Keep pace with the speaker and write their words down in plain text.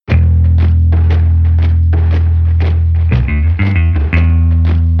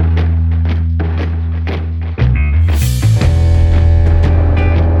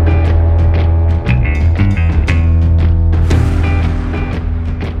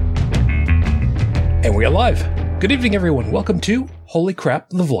And we are live. Good evening, everyone. Welcome to Holy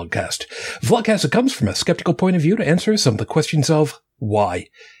Crap, the Vlogcast. Vlogcast that comes from a skeptical point of view to answer some of the questions of why.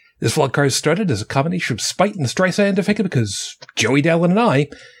 This vlogcast started as a combination of spite and Streisand because Joey Dallin and I,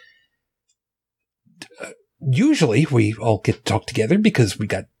 usually we all get to talk together because we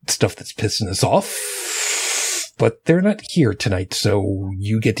got stuff that's pissing us off, but they're not here tonight, so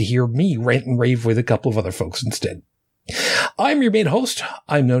you get to hear me rant and rave with a couple of other folks instead. I'm your main host.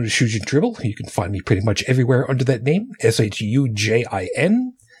 I'm known as Shujin Tribble. You can find me pretty much everywhere under that name,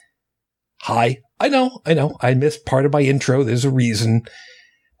 Shujin. Hi. I know. I missed part of my intro. There's a reason,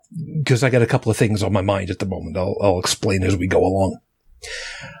 because I got a couple of things on my mind at the moment. I'll explain as we go along.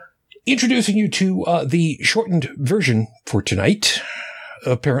 Introducing you to the shortened version for tonight.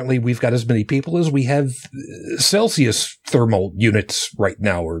 Apparently, we've got as many people as we have Celsius thermal units right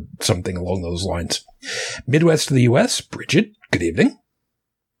now, or something along those lines. Midwest of the U.S., Bridget, good evening.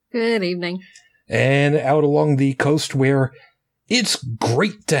 Good evening. And out along the coast where it's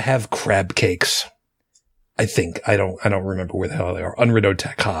great to have crab cakes. I think. I don't remember where the hell they are. Unredo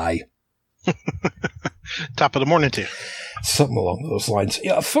Tech High. Top of the morning to you. Something along those lines.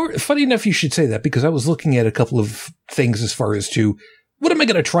 Yeah, funny enough you should say that, because I was looking at a couple of things as far as to what am I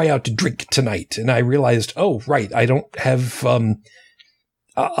going to try out to drink tonight? And I realized, oh, right, I don't have,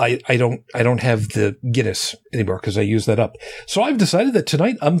 I don't have the Guinness anymore because I used that up. So I've decided that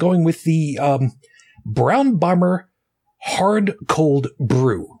tonight I'm going with the, Brown Bomber Hard Cold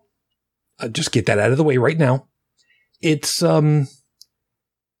Brew. Just get that out of the way right now. It's,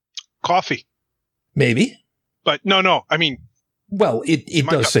 coffee. Maybe. But no, I mean. Well, it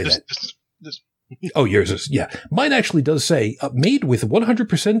does say that. Oh, yours is, yeah. Mine actually does say, made with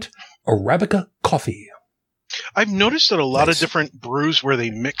 100% Arabica coffee. I've noticed that a lot of different brews where they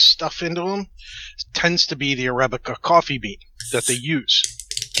mix stuff into them tends to be the Arabica coffee bean that they use.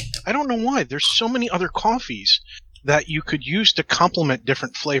 I don't know why. There's so many other coffees that you could use to complement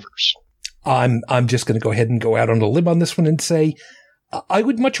different flavors. I'm just going to go ahead and go out on a limb on this one and say, I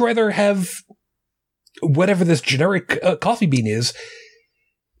would much rather have whatever this generic coffee bean is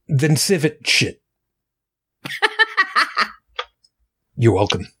than civet shit. You're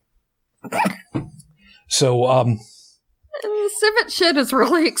welcome. So, civet shit is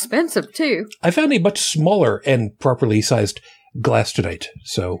really expensive, too. I found a much smaller and properly sized glass tonight.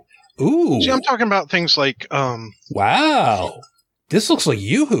 So, ooh. See, I'm talking about things like, wow. This looks like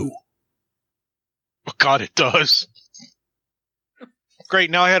Yoo-hoo. Oh, God, it does. Great.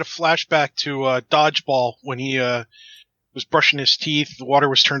 Now I had a flashback to Dodgeball when he was brushing his teeth. The water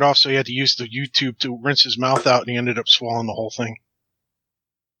was turned off, so he had to use the U-tube to rinse his mouth out, and he ended up swallowing the whole thing.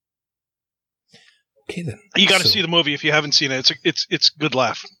 Okay, then. You got to see the movie if you haven't seen it. It's a good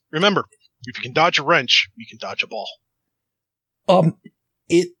laugh. Remember, if you can dodge a wrench, you can dodge a ball.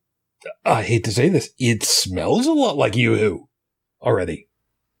 I hate to say this, it smells a lot like Yoo-hoo already.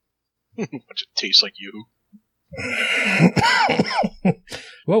 It tastes like you.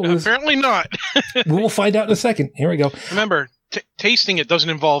 Well, apparently not. We'll find out in a second. Here we go. Remember, tasting it doesn't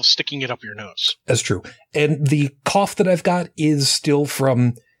involve sticking it up your nose. That's true. And the cough that I've got is still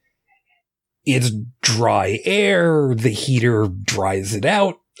from, it's dry air. The heater dries it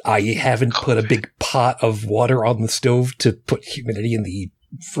out. I haven't put a big pot of water on the stove to put humidity in the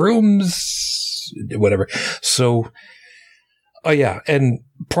rooms, whatever. So, oh yeah, and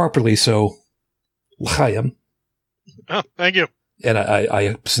properly so, l'chaim. Oh, thank you. And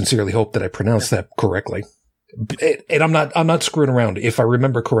I sincerely hope that I pronounced that correctly. And I'm not screwing around. If I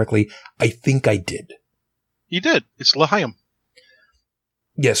remember correctly, I think I did. You did. It's l'chaim.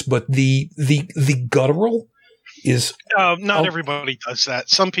 Yes, but the guttural is... not everybody does that.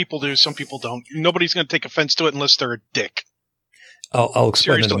 Some people do, some people don't. Nobody's going to take offense to it unless they're a dick. I'll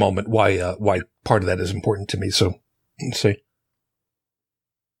explain in a moment why part of that is important to me. So, let's see.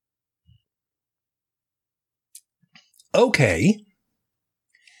 Okay.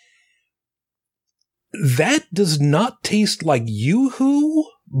 That does not taste like Yoo-hoo,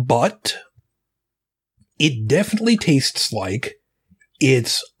 but it definitely tastes like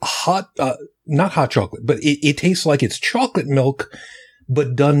it's hot, not hot chocolate, but it tastes like it's chocolate milk,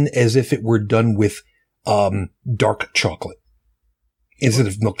 but done as if it were done with dark chocolate instead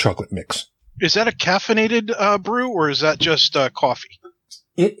of milk chocolate mix. Is that a caffeinated brew, or is that just coffee?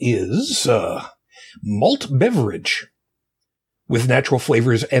 It is malt beverage with natural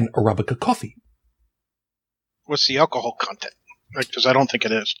flavors and Arabica coffee. What's the alcohol content? Because I don't think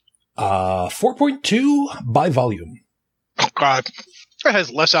it is. 4.2 by volume. Oh, God. That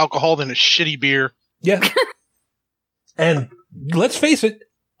has less alcohol than a shitty beer. Yeah. And let's face it,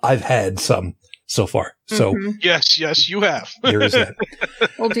 I've had some so far. So Mhm. Yes, you have. there is that.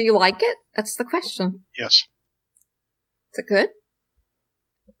 Well, do you like it? That's the question. Yes. Is it good?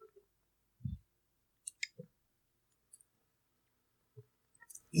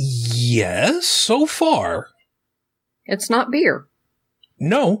 Yes, so far. It's not beer.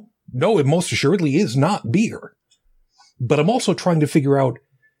 No, it most assuredly is not beer. But I'm also trying to figure out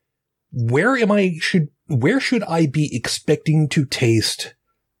where should I be expecting to taste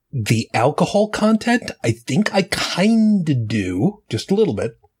the alcohol content? I think I kind of do, just a little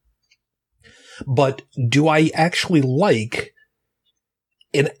bit. But do I actually like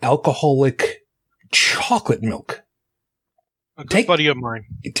an alcoholic chocolate milk? A good buddy of mine.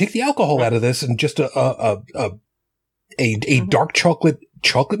 Take the alcohol out of this and just a dark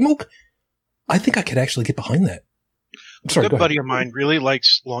chocolate milk. I think I could actually get behind that. Sorry, a good buddy of mine really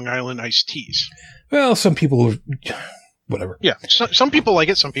likes Long Island iced teas. Well, some people, whatever. Yeah, some people like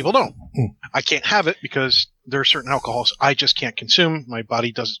it, some people don't. Mm. I can't have it because there are certain alcohols I just can't consume. My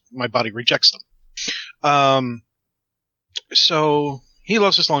body rejects them. So he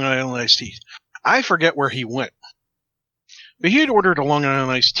loves his Long Island iced tea. I forget where he went, but he had ordered a Long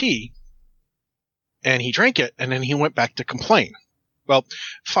Island iced tea, and he drank it, and then he went back to complain. Well,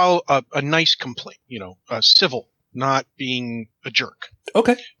 follow a nice complaint, civil, not being a jerk.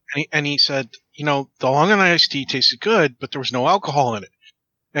 Okay. And he said, the Long Island iced tea tasted good, but there was no alcohol in it.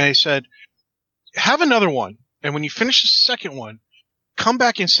 And I said, have another one, and when you finish the second one, come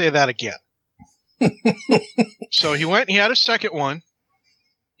back and say that again. So he went and he had a second one.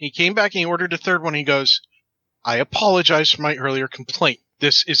 He came back and he ordered a third one. He goes, I apologize for my earlier complaint.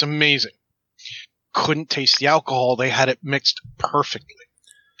 This is amazing. Couldn't taste the alcohol. They had it mixed perfectly.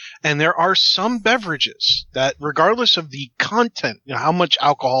 And there are some beverages that, regardless of the content, how much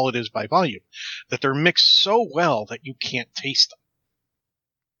alcohol it is by volume, that they're mixed so well that you can't taste them.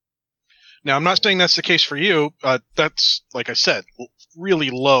 Now, I'm not saying that's the case for you. That's, like I said,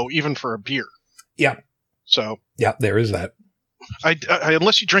 really low, even for a beer. Yeah. So. Yeah, there is that.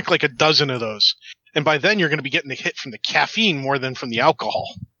 Unless you drink like a dozen of those. And by then, you're going to be getting the hit from the caffeine more than from the alcohol.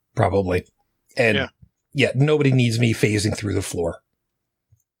 Probably. And, yeah nobody needs me phasing through the floor.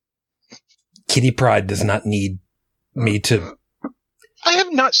 Kitty Pryde does not need me to... I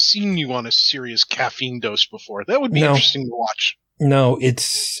have not seen you on a serious caffeine dose before. That would be interesting to watch. No,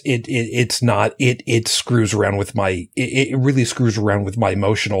 it's not. It screws around with my... It really screws around with my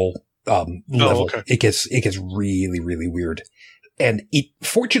emotional level. Oh, okay. It gets really, really weird. And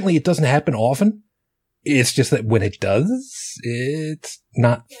fortunately, it doesn't happen often. It's just that when it does, it's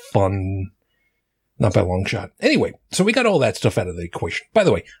not fun. Not by a long shot. Anyway, so we got all that stuff out of the equation. By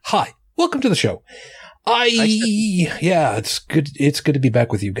the way, hi. Welcome to the show. It's good. It's good to be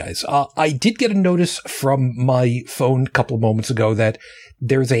back with you guys. I did get a notice from my phone a couple of moments ago that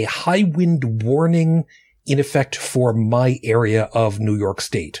there's a high wind warning in effect for my area of New York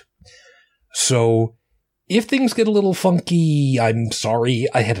State. So if things get a little funky, I'm sorry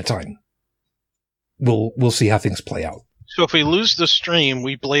ahead of time. We'll see how things play out. So if we lose the stream,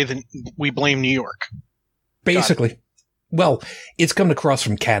 we blame New York. Basically. Well, it's coming across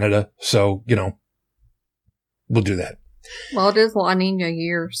from Canada, so, we'll do that. Well, it is La Nina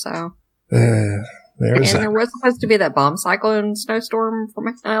year, so. There was supposed to be that bomb cyclone snowstorm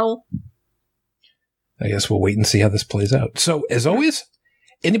from hell. I guess we'll wait and see how this plays out. So, as always,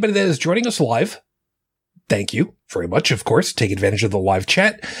 anybody that is joining us live, thank you very much, of course. Take advantage of the live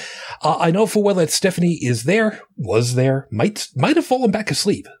chat. I know for well that Stephanie was there, might have fallen back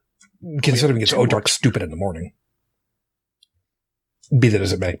asleep, considering it's dark stupid in the morning. Be that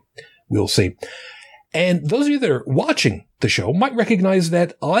as it may, we'll see. And those of you that are watching the show might recognize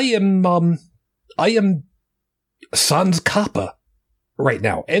that I am sans kappa right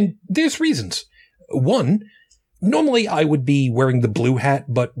now. And there's reasons. One, normally I would be wearing the blue hat,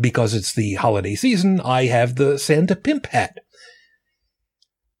 but because it's the holiday season, I have the Santa Pimp hat.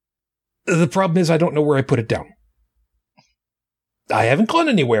 The problem is I don't know where I put it down. I haven't gone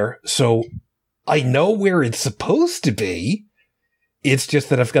anywhere, so I know where it's supposed to be. It's just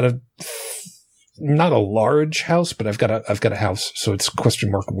that I've got not a large house, but I've got a house. So it's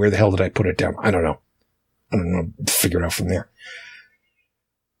question mark. Where the hell did I put it down? I don't know. Figure it out from there.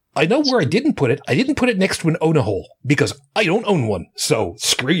 I know where I didn't put it. I didn't put it next to an Ona hole because I don't own one. So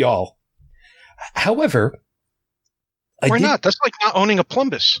screw y'all. However, why not? That's like not owning a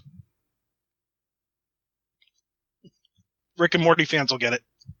Plumbus. Rick and Morty fans will get it.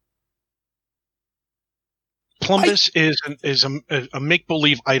 Plumbus is a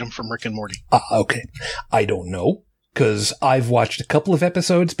make-believe item from Rick and Morty. Okay. I don't know, because I've watched a couple of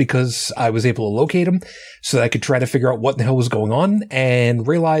episodes because I was able to locate them so that I could try to figure out what the hell was going on and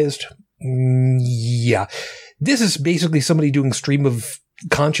realized, Yeah. This is basically somebody doing stream of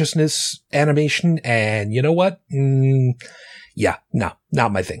consciousness animation, and you know what? Yeah, no,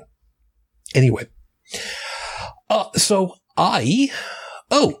 not my thing. Anyway.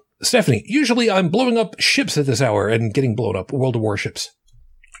 Stephanie, usually I'm blowing up ships at this hour and getting blown up. World of Warships.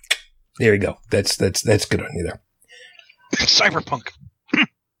 There you go. That's good on you there. Cyberpunk. Excuse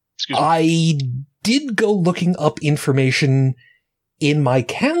me. I did go looking up information in my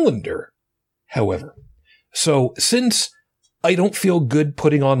calendar, however. So since I don't feel good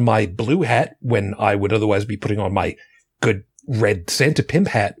putting on my blue hat when I would otherwise be putting on my good red Santa Pimp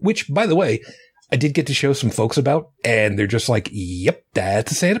hat, which, by the way, I did get to show some folks about, and they're just like, yep,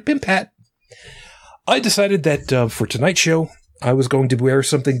 that's a Santa Pimp hat. I decided that for tonight's show, I was going to wear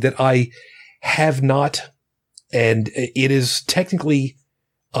something that I have not, and it is technically,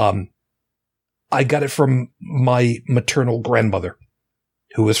 I got it from my maternal grandmother,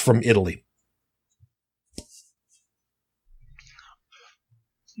 who is from Italy.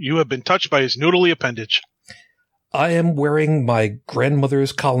 You have been touched by his noodly appendage. I am wearing my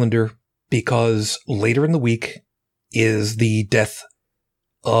grandmother's colander because later in the week is the death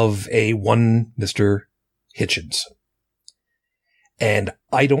of one Mr. Hitchens. And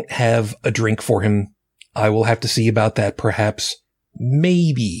I don't have a drink for him. I will have to see about that perhaps,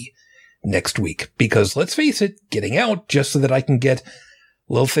 maybe next week. Because let's face it, getting out just so that I can get a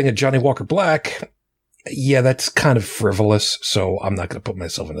little thing of Johnny Walker Black, yeah, that's kind of frivolous. So I'm not going to put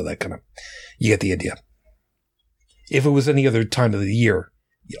myself into that kind of, you get the idea. If it was any other time of the year,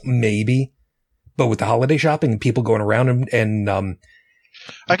 maybe. But with the holiday shopping and people going around and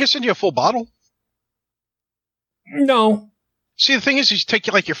I can send you a full bottle. No. See, the thing is, you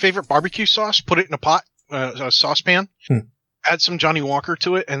take like your favorite barbecue sauce, put it in a pot, a saucepan, add some Johnny Walker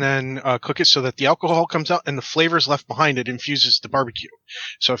to it, and then cook it so that the alcohol comes out and the flavors left behind it infuses the barbecue.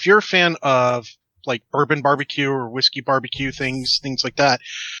 So if you're a fan of like bourbon barbecue or whiskey barbecue things like that,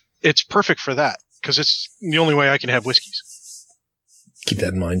 it's perfect for that because it's the only way I can have whiskeys. Keep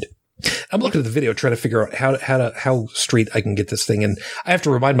that in mind. I'm looking at the video trying to figure out how straight I can get this thing, and I have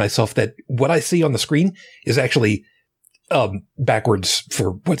to remind myself that what I see on the screen is actually backwards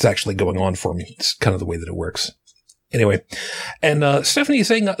for what's actually going on for me. It's kind of the way that it works. Anyway, and Stephanie is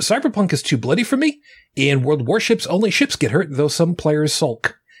saying Cyberpunk is too bloody for me. In World Warships, only ships get hurt, though some players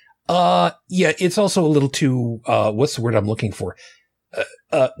sulk. Yeah, it's also a little too what's the word I'm looking for?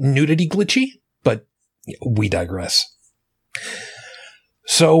 Nudity glitchy, but we digress.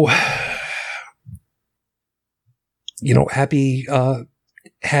 So, happy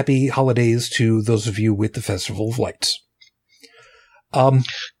holidays to those of you with the Festival of Lights. Happy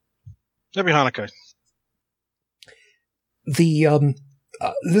Hanukkah.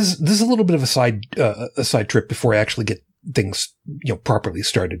 This is a little bit of a side trip before I actually get things, properly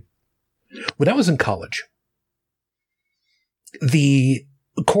started. When I was in college, the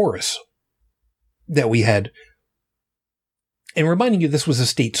chorus that we had, and reminding you, this was a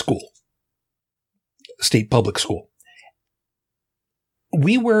state public school.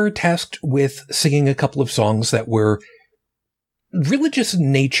 We were tasked with singing a couple of songs that were religious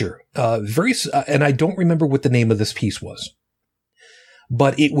in nature, and I don't remember what the name of this piece was,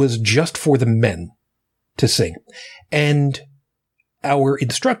 but it was just for the men to sing. And our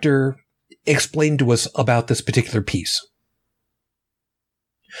instructor explained to us about this particular piece.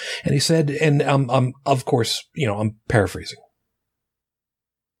 And he said, and of course, I'm paraphrasing.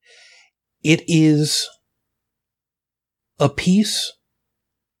 It is a piece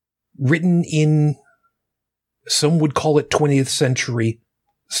written in, some would call it 20th century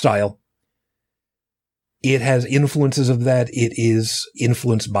style. It has influences of that. It is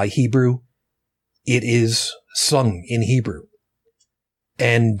influenced by Hebrew. It is sung in Hebrew.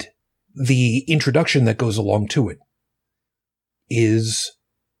 And the introduction that goes along to it is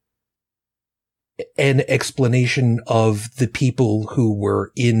an explanation of the people who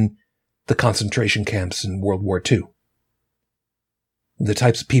were in the concentration camps in World War II. The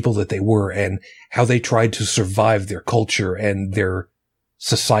types of people that they were and how they tried to survive their culture and their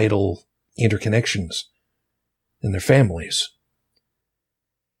societal interconnections and their families.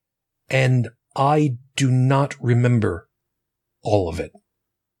 And I do not remember all of it,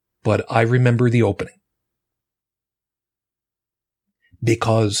 but I remember the opening.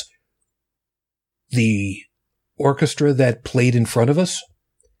 Because the orchestra that played in front of us,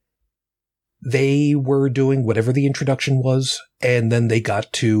 they were doing whatever the introduction was, and then they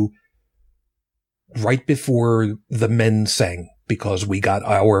got to right before the men sang, because we got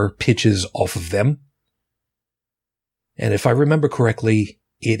our pitches off of them. And if I remember correctly,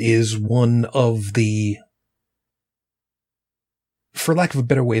 it is one of the for lack of a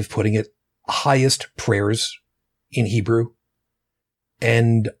better way of putting it, highest prayers in Hebrew.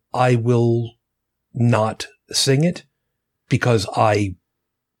 And I will not sing it because I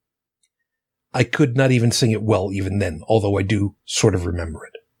could not even sing it well even then, although I do sort of remember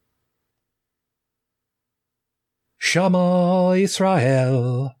it. Shama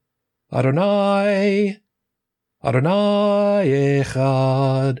Yisrael, Adonai, Adonai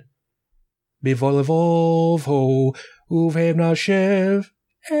Echad, Bivol Levovo, Uvhem Nashev,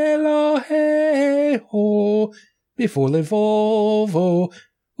 Eloheho, Bivol Levovo,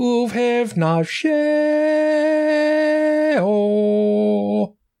 Uvhem Nasheho.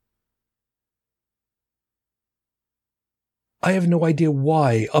 I have no idea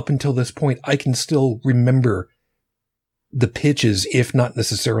why, up until this point, I can still remember the pitches, if not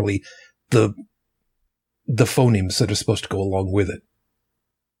necessarily the phonemes that are supposed to go along with it.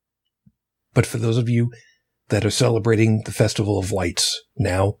 But for those of you that are celebrating the Festival of Lights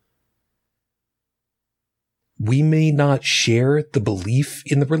now, we may not share the belief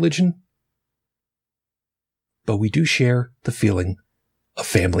in the religion, but we do share the feeling of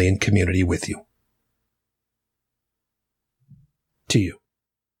family and community with you. To you.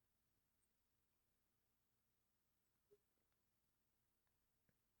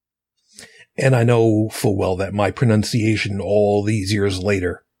 And I know full well that my pronunciation all these years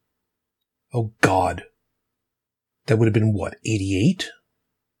later, oh God, that would have been what, 88?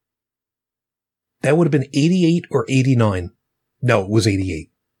 That would have been 88 or 89. No, it was 88.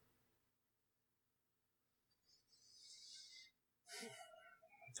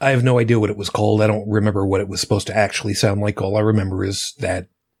 I have no idea what it was called. I don't remember what it was supposed to actually sound like. All I remember is that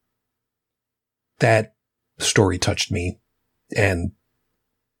that story touched me. And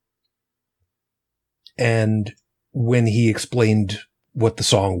when he explained what the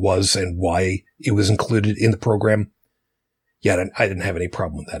song was and why it was included in the program, yeah, I didn't have any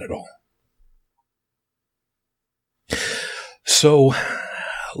problem with that at all. So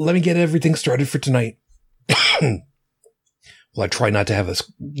let me get everything started for tonight. Well, I try not to have this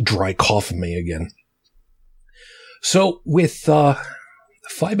dry cough in me again. So with 5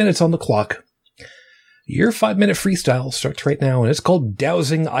 minutes on the clock, your 5-minute freestyle starts right now, and it's called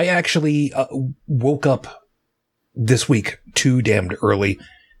Dowsing. I actually woke up this week too damned early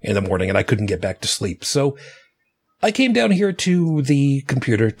in the morning, and I couldn't get back to sleep. So I came down here to the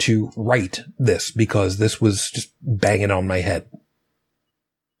computer to write this because this was just banging on my head.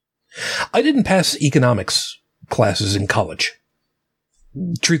 I didn't pass economics classes in college.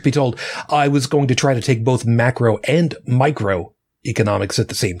 Truth be told, I was going to try to take both macro and micro economics at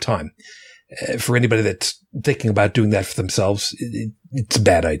the same time. For anybody that's thinking about doing that for themselves, it's a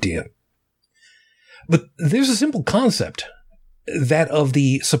bad idea. But there's a simple concept, that of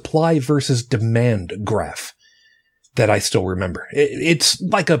the supply versus demand graph, that I still remember. It's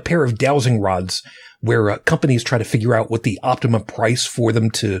like a pair of dowsing rods where companies try to figure out what the optimum price for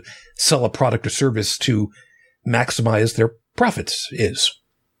them to sell a product or service to maximize their profits is.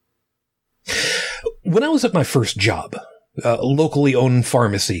 When I was at my first job, a locally owned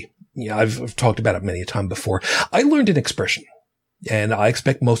pharmacy, I've talked about it many a time before, I learned an expression, and I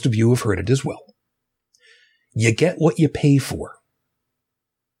expect most of you have heard it as well. You get what you pay for.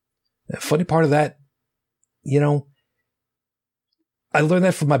 The funny part of that, I learned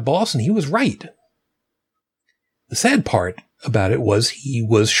that from my boss, and he was right. The sad part about it was he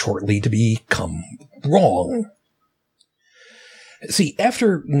was shortly to become wrong. See,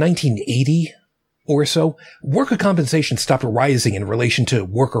 after 1980 or so, worker compensation stopped rising in relation to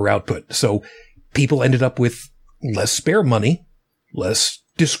worker output, so people ended up with less spare money, less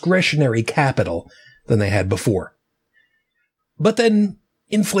discretionary capital than they had before. But then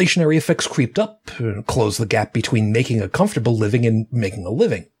inflationary effects creeped up and closed the gap between making a comfortable living and making a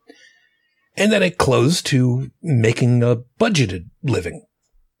living. And then it closed to making a budgeted living.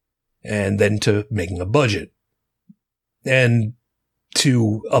 And then to making a budget. And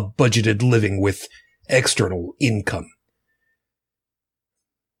to a budgeted living with external income.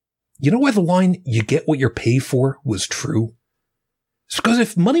 You know why the line, you get what you're paid for, was true? It's because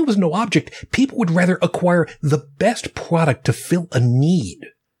if money was no object, people would rather acquire the best product to fill a need.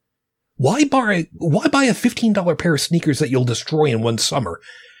 Why buy a $15 pair of sneakers that you'll destroy in one summer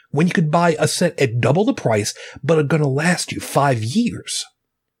when you could buy a set at double the price but are going to last you 5 years?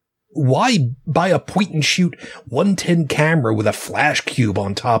 Why buy a point-and-shoot 110 camera with a flash cube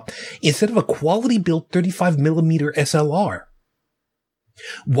on top instead of a quality-built 35mm SLR?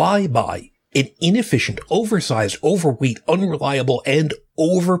 Why buy an inefficient, oversized, overweight, unreliable, and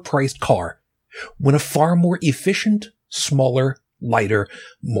overpriced car when a far more efficient, smaller, lighter,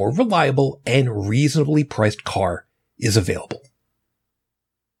 more reliable, and reasonably priced car is available?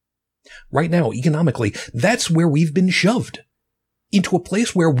 right now, economically, that's where we've been shoved. Into a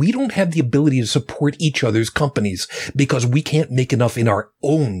place where we don't have the ability to support each other's companies because we can't make enough in our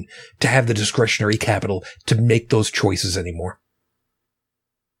own to have the discretionary capital to make those choices anymore.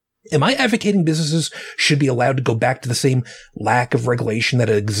 Am I advocating businesses should be allowed to go back to the same lack of regulation that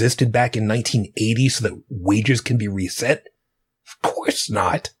had existed back in 1980 so that wages can be reset? Of course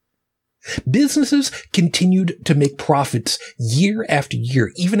not. Businesses continued to make profits year after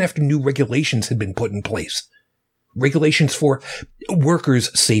year, even after new regulations had been put in place. Regulations for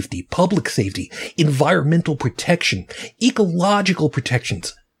workers' safety, public safety, environmental protection, ecological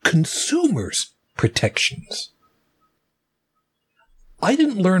protections, consumers' protections. I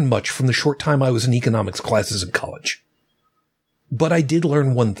didn't learn much from the short time I was in economics classes in college. But I did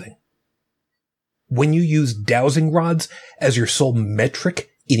learn one thing. When you use dowsing rods as your sole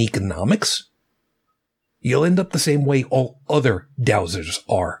metric in economics, you'll end up the same way all other dowsers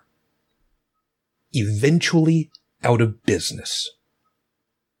are. Eventually out of business.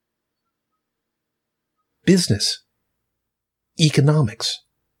 Business. Economics.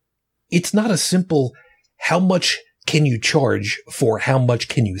 It's not a simple how much can you charge for how much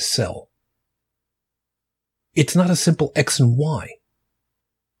can you sell. It's not a simple X and Y.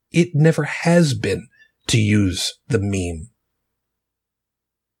 It never has been, to use the meme.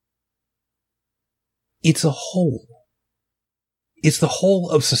 It's a whole. It's the whole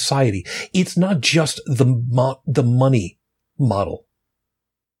of society. It's not just the money model.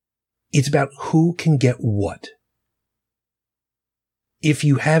 It's about who can get what. If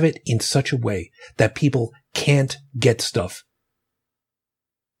you have it in such a way that people can't get stuff,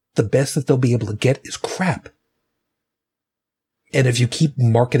 the best that they'll be able to get is crap. And if you keep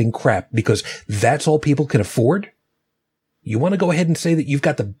marketing crap because that's all people can afford, you want to go ahead and say that you've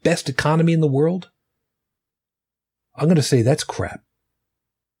got the best economy in the world? I'm going to say that's crap.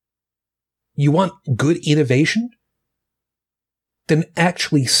 You want good innovation? Then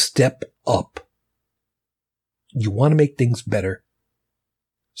actually step up. You want to make things better?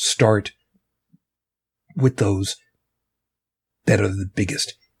 Start with those that are the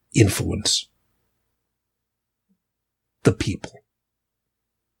biggest influence. The people.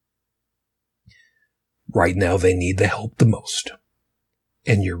 Right now they need the help the most,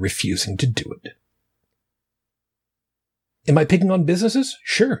 and you're refusing to do it. Am I picking on businesses?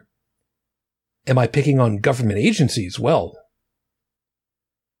 Sure. Am I picking on government agencies? Well,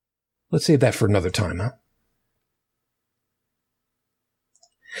 let's save that for another time, huh?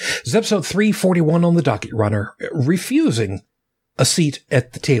 This is episode 341 on the docket runner, refusing a seat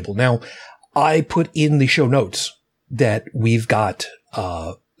at the table. Now, I put in the show notes that we've got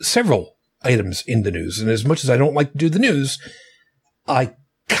several items in the news, and as much as I don't like to do the news, I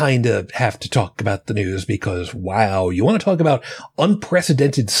kind of have to talk about the news because, wow, you want to talk about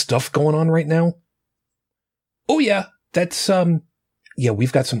unprecedented stuff going on right now? Oh yeah, that's,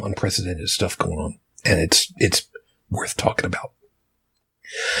 we've got some unprecedented stuff going on, and it's worth talking about.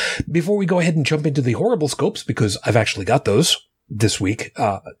 Before we go ahead and jump into the horrible scopes, because I've actually got those this week,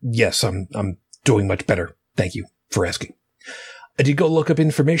 yes, I'm doing much better. Thank you for asking. I did go look up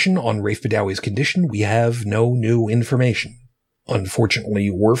information on Rafe Badawi's condition. We have no new information, unfortunately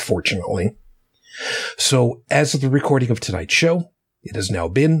or fortunately. So as of the recording of tonight's show, it has now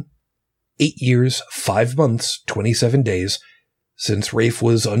been 8 years, 5 months, 27 days since Rafe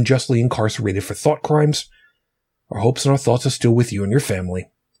was unjustly incarcerated for thought crimes. Our hopes and our thoughts are still with you and your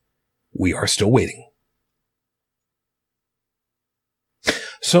family. We are still waiting.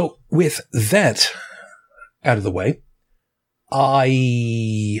 So with that out of the way,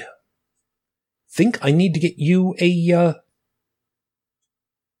 I think I need to get you a,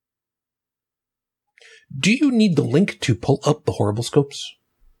 do you need the link to pull up the horrible scopes?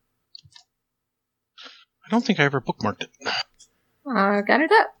 I don't think I ever bookmarked it. I got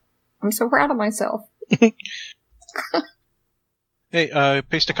it up. I'm so proud of myself. Hey,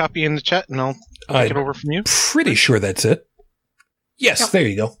 paste a copy in the chat and I'll take it over from you. Pretty sure that's it. Yes, yep. There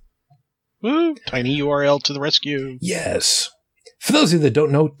you go. Woo, tiny URL to the rescue. Yes. For those of you that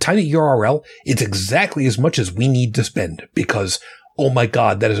don't know, Tiny URL, it's exactly as much as we need to spend because, oh my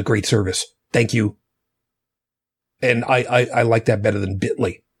God, that is a great service. Thank you. And I like that better than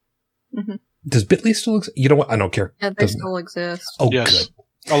Bitly. Mm-hmm. Does Bitly still exist? You know what? I don't care. Yeah, they still exist. Oh, yes.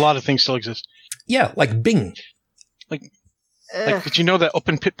 Good. A lot of things still exist. Yeah, like Bing. Like, did you know that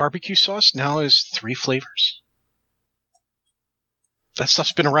Open Pit barbecue sauce now is 3 flavors? That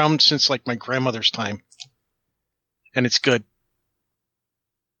stuff's been around since, like, my grandmother's time. And it's good.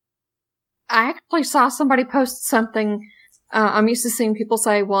 I actually saw somebody post something. I'm used to seeing people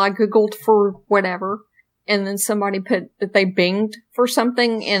say, well, I Googled for whatever. and then somebody put that they binged for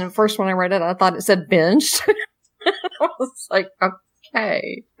something, and at first when I read it, I thought it said binged. I was like,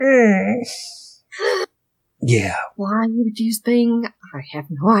 okay. Yeah. Why you would use Bing? I have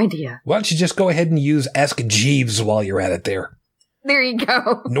no idea. Why don't you just go ahead and use Ask Jeeves while you're at it there? There you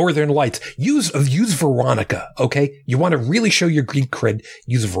go. Northern Lights. Use Veronica, okay? You want to really show your Greek cred,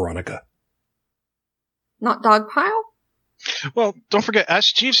 use Veronica. Not Dogpile? Well, don't forget,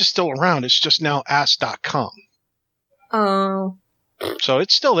 Ask Jeeves is still around. It's just now ask.com. Oh. So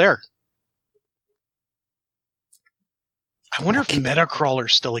it's still there. I wonder if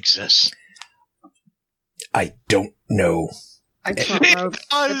Metacrawler still exists. I don't know. I don't know.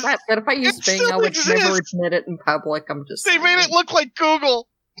 But if I use Bing, I would never admit it in public. I'm just They made it look like Google.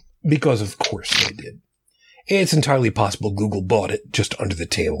 Because of course they did. It's entirely possible Google bought it just under the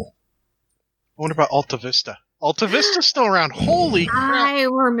table. I wonder about Alta Vista. Alta Vista's still around. Holy crap. I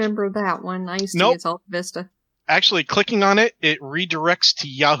remember that one. I used to use Alta Vista. Actually, clicking on it, it redirects to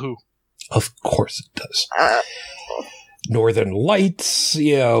Yahoo. Of course it does. Northern Lights.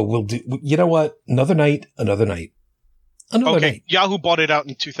 Yeah, we'll do. You know what? Another night. Okay, Yahoo bought it out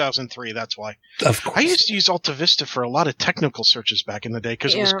in 2003. That's why. Of course. I used to use Alta Vista for a lot of technical searches back in the day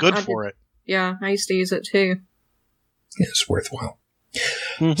because it was good for it. Yeah, I used to use it too. It's worthwhile.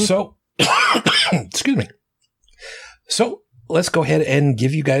 Mm-hmm. So, excuse me. So, let's go ahead and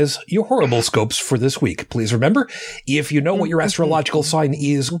give you guys your horrible scopes for this week. Please remember, if you know what your astrological sign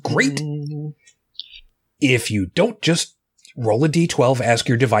is, great. If you don't, just roll a d12, ask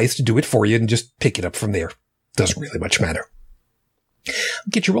your device to do it for you, and just pick it up from there. Doesn't really much matter.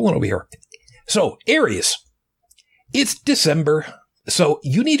 Get you rolling over here. So, Aries. It's December, so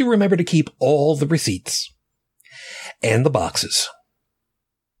you need to remember to keep all the receipts. And the boxes.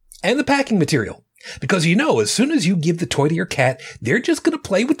 And the packing material. Because you know, as soon as you give the toy to your cat, they're just going to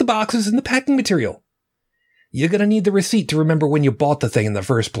play with the boxes and the packing material. You're going to need the receipt to remember when you bought the thing in the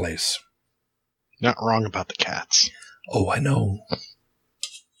first place. Not wrong about the cats. Oh, I know.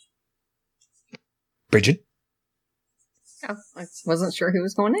 Bridget? Oh, I wasn't sure who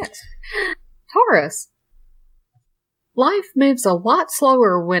was going next. Taurus. Life moves a lot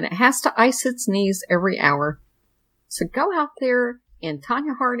slower when it has to ice its knees every hour. So go out there and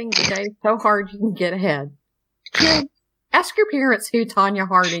Tanya Harding the day so hard you can get ahead. Kid, ask your parents who Tanya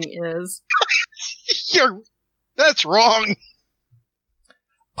Harding is. That's wrong.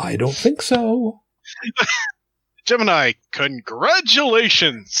 I don't think so. Gemini,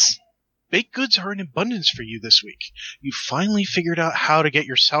 congratulations! Baked goods are in abundance for you this week. You finally figured out how to get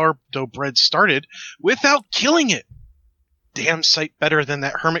your sourdough bread started without killing it. Damn sight better than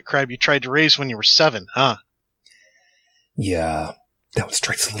that hermit crab you tried to raise when you were 7, huh? Yeah, that one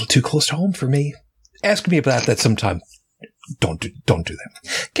strikes a little too close to home for me. Ask me about that sometime. Don't do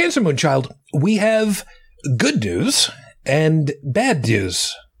that. Cancer Moonchild, we have good news and bad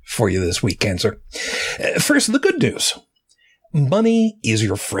news for you this week, Cancer. First, the good news. Money is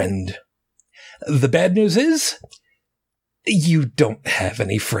your friend. The bad news is you don't have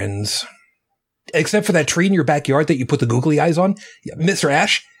any friends. Except for that tree in your backyard that you put the googly eyes on. Mr.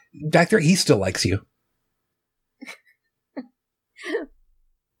 Ash, back there, he still likes you.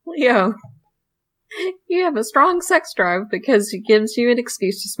 Leo, you have a strong sex drive because it gives you an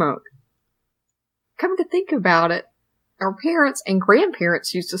excuse to smoke. Come to think about it, our parents and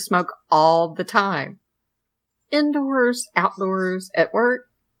grandparents used to smoke all the time. Indoors, outdoors, at work,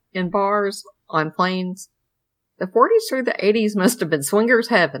 in bars, on planes. The 40s through the 80s must have been swingers'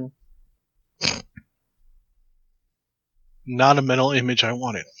 heaven. Not a mental image I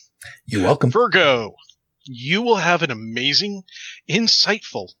wanted. You're welcome. Virgo, you will have an amazing,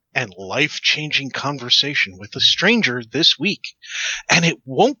 insightful, and life-changing conversation with a stranger this week. And it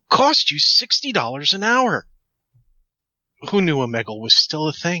won't cost you $60 an hour. Who knew Omegle was still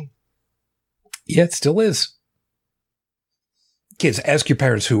a thing? Yeah, it still is. Kids, ask your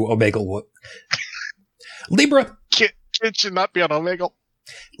parents who Omegle was. Libra. Kids should not be on Omegle.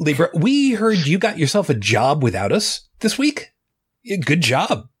 Libra, we heard you got yourself a job without us this week. Good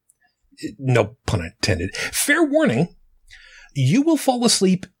job. No pun intended. Fair warning. You will fall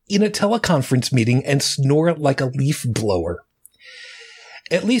asleep in a teleconference meeting and snore like a leaf blower.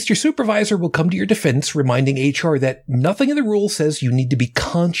 At least your supervisor will come to your defense, reminding HR that nothing in the rule says you need to be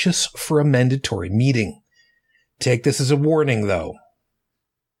conscious for a mandatory meeting. Take this as a warning, though.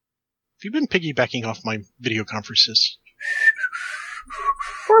 Have you been piggybacking off my video conferences?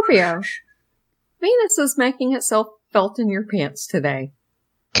 Scorpio, Venus is making itself felt in your pants today.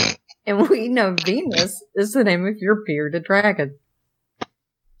 And we know Venus is the name of your bearded dragon.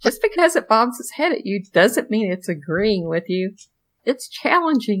 Just because it bobs its head at you doesn't mean it's agreeing with you. It's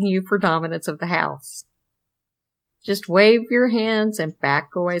challenging you for dominance of the house. Just wave your hands and back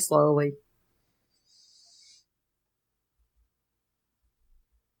away slowly.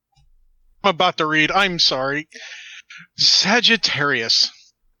 I'm about to read. I'm sorry. Sagittarius.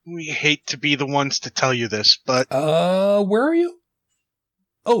 We hate to be the ones to tell you this, but... Where are you?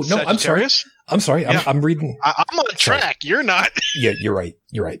 Oh, no, I'm sorry. I'm sorry. Yeah. I'm reading. I'm on track. You're not. Yeah, you're right.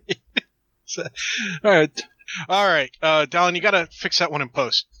 You're right. All right. Dallin, you gotta fix that one in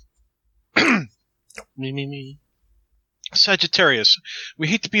post. Me. Sagittarius. We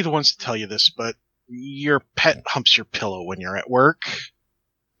hate to be the ones to tell you this, but your pet humps your pillow when you're at work.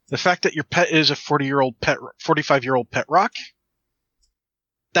 The fact that your pet is a 45-year-old pet rock,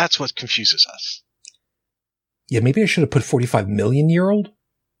 that's what confuses us. Yeah, maybe I should have put 45 million-year-old.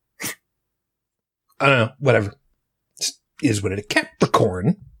 I don't know. Whatever. It is what it is.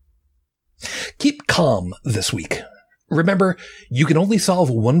 Capricorn. Keep calm this week. Remember, you can only solve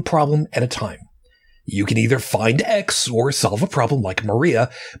one problem at a time. You can either find X or solve a problem like Maria,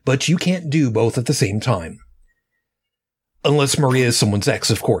 but you can't do both at the same time. Unless Maria is someone's ex,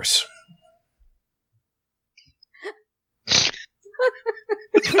 of course.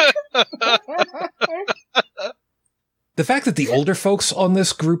 The fact that the older folks on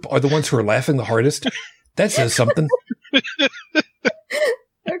this group are the ones who are laughing the hardest, that says something.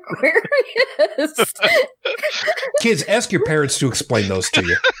 Aquarius. Kids, ask your parents to explain those to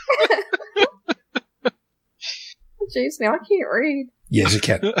you. Jeez, now I can't read. Yes, you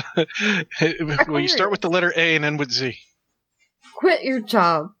can. Well, you start with the letter A and end with Z. Quit your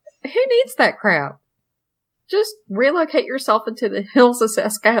job. Who needs that crap? Just relocate yourself into the hills of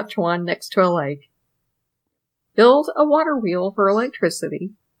Saskatchewan next to a lake. Build a water wheel for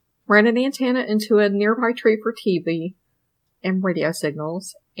electricity. Run an antenna into a nearby tree for TV and radio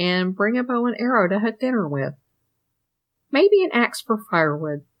signals, and bring a bow and arrow to hunt dinner with. Maybe an axe for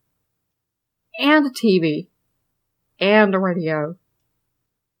firewood. And a TV. And a radio.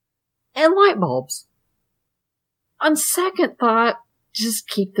 And light bulbs. On second thought, just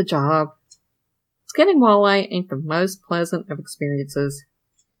keep the job. Skinning walleye ain't the most pleasant of experiences.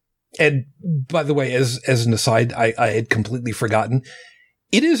 And by the way, as an aside, I had completely forgotten.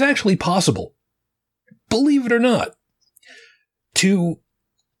 It is actually possible, believe it or not, to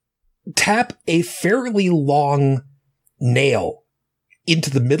tap a fairly long nail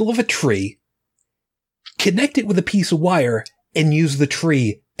into the middle of a tree, connect it with a piece of wire, and use the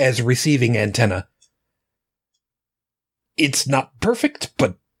tree as a receiving antenna. It's not perfect,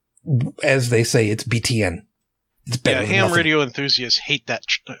 but as they say, it's BTN. It's better than ham nothing. radio enthusiasts hate that.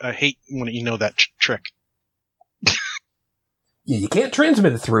 Hate when you know that trick. Yeah, you can't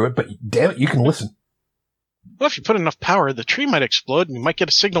transmit it through it, but damn it, you can listen. Well, if you put enough power, the tree might explode, and you might get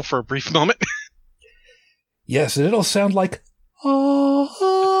a signal for a brief moment. Yes, and it'll sound like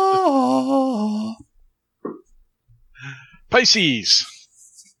Pisces.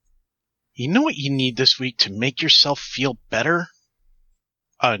 You know what you need this week to make yourself feel better?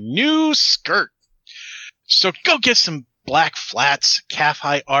 A new skirt. So go get some black flats,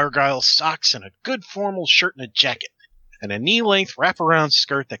 calf-high argyle socks, and a good formal shirt and a jacket, and a knee-length wraparound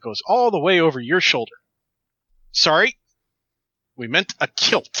skirt that goes all the way over your shoulder. Sorry, we meant a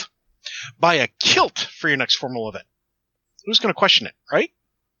kilt. Buy a kilt for your next formal event. Who's going to question it, right?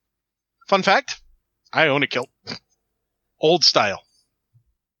 Fun fact, I own a kilt. Old style.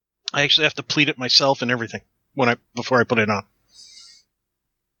 I actually have to pleat it myself and everything before I put it on.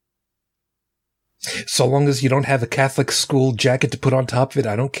 So long as you don't have a Catholic school jacket to put on top of it,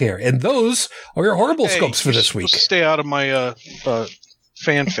 I don't care. And those are your horrible scopes for this week. Stay out of my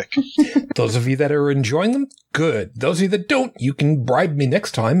fanfic. Those of you that are enjoying them, good. Those of you that don't, you can bribe me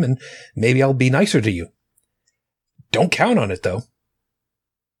next time, and maybe I'll be nicer to you. Don't count on it, though.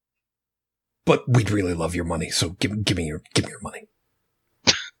 But we'd really love your money, so give me your money.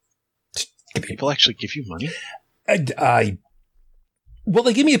 People actually give you money? Well,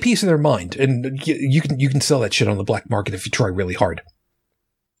 they give me a piece of their mind, and you can sell that shit on the black market if you try really hard.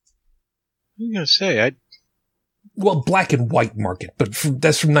 What are you gonna say? Well, black and white market, but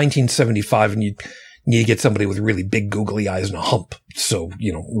that's from 1975, and you need to get somebody with really big googly eyes and a hump. So,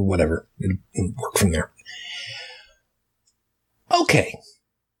 whatever. It'll work from there. Okay.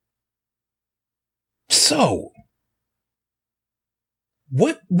 So,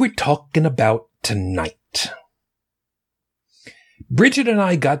 what we're talking about tonight. Bridget and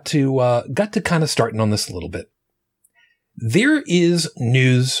I got to kind of starting on this a little bit. There is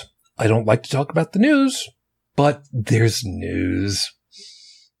news. I don't like to talk about the news, but there's news.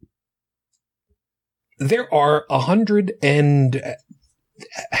 There are 100 and...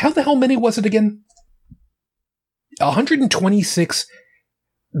 How the hell many was it again? 126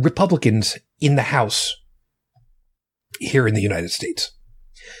 Republicans in the House here in the United States.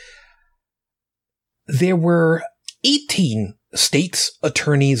 There were 18 states'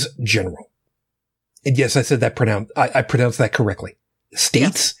 attorneys general. And yes, I said that I pronounced that correctly.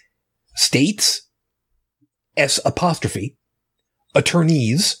 States, yes. States, S apostrophe,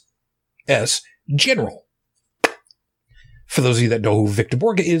 attorneys, S, general. For those of you that know who Victor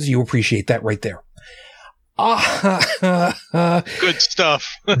Borge is, you appreciate that right there. Good stuff.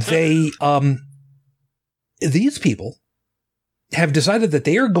 These people have decided that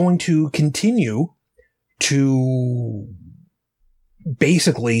they are going to continue to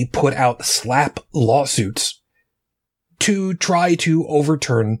basically put out slap lawsuits to try to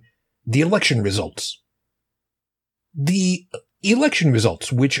overturn the election results. The election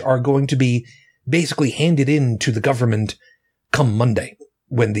results, which are going to be basically handed in to the government come Monday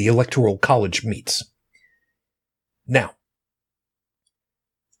when the Electoral College meets. Now,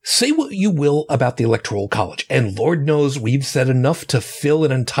 say what you will about the Electoral College, and Lord knows we've said enough to fill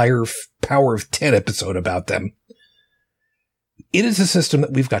an entire Power of 10 episode about them. It is a system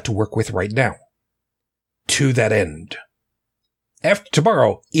that we've got to work with right now. To that end. After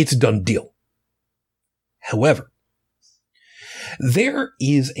tomorrow, it's a done deal. However, there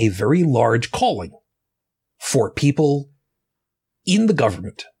is a very large calling for people in the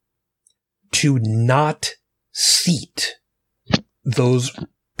government to not seat those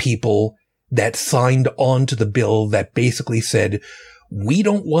people that signed on to the bill that basically said, we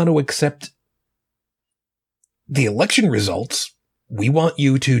don't want to accept the election results. We want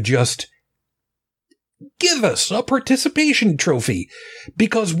you to just give us a participation trophy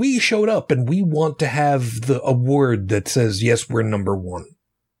because we showed up and we want to have the award that says, yes, we're number one.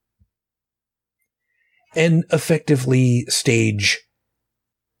 And effectively stage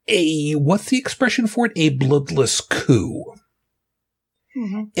what's the expression for it? A bloodless coup.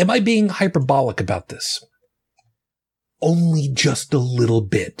 Mm-hmm. Am I being hyperbolic about this? Only just a little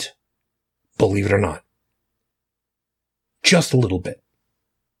bit. Believe it or not. Just a little bit.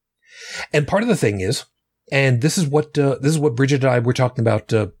 And part of the thing is, and this is what Bridget and I were talking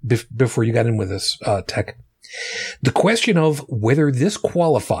about before you got in with us, Tech. The question of whether this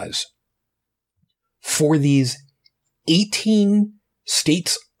qualifies for these 18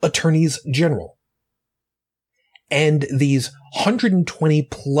 states' attorneys general and these 120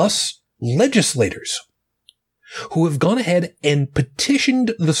 plus legislators who have gone ahead and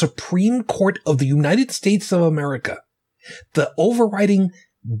petitioned the Supreme Court of the United States of America, the overriding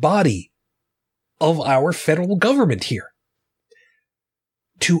body of our federal government here,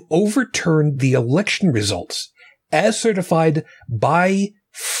 to overturn the election results as certified by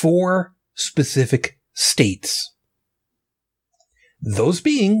 4 specific states. Those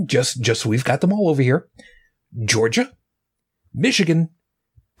being, just so we've got them all over here, Georgia, Michigan,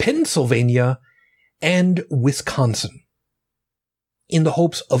 Pennsylvania, and Wisconsin, in the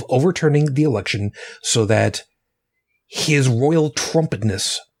hopes of overturning the election so that his royal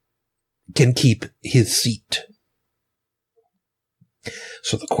trumpetness can keep his seat.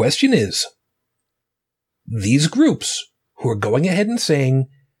 So the question is, these groups who are going ahead and saying,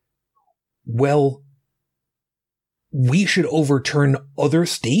 well, we should overturn other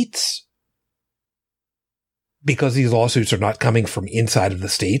states because these lawsuits are not coming from inside of the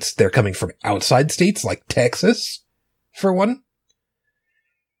states. They're coming from outside states like Texas, for one.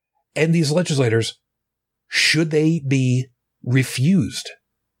 And these legislators, should they be refused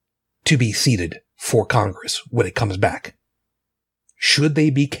to be seated for Congress when it comes back? Should they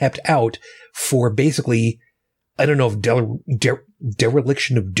be kept out for basically, I don't know if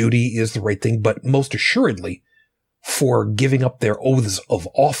dereliction of duty is the right thing, but most assuredly for giving up their oaths of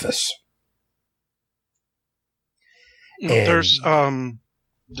office? They're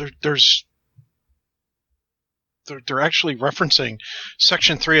actually referencing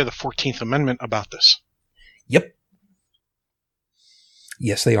Section 3 of the 14th Amendment about this. Yep.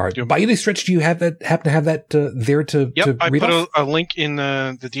 Yes, they are. By any stretch, do you happen to have that there to Yep, to read I put off? a link in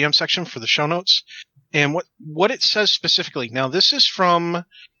the DM section for the show notes. And what it says specifically, now this is from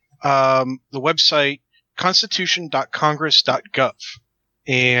the website constitution.congress.gov.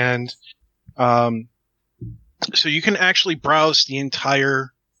 And so you can actually browse the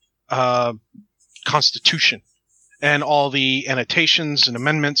entire Constitution and all the annotations and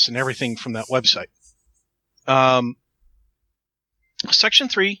amendments and everything from that website. Section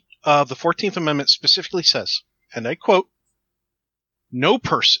 3 of the 14th Amendment specifically says, and I quote, "No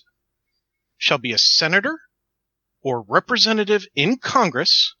person shall be a senator or representative in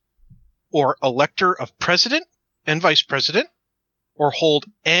Congress or elector of president and vice president or hold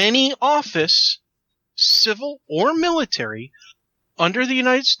any office, civil or military, under the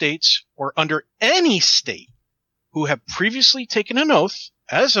United States or under any state who have previously taken an oath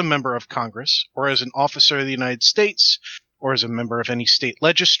as a member of Congress or as an officer of the United States or as a member of any state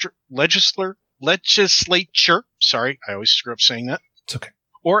legislature. Sorry, I always screw up saying that. It's okay.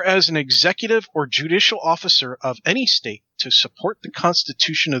 Or as an executive or judicial officer of any state to support the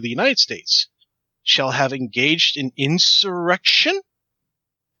Constitution of the United States shall have engaged in insurrection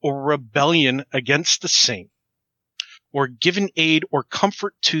or rebellion against the same, or given aid or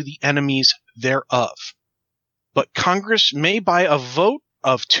comfort to the enemies thereof. But Congress may, by a vote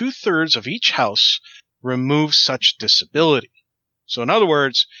of 2/3 of each house, remove such disability. So in other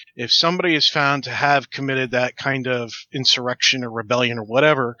words, if somebody is found to have committed that kind of insurrection or rebellion or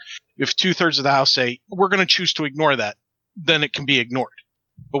whatever, if 2/3 of the House say, we're going to choose to ignore that, then it can be ignored.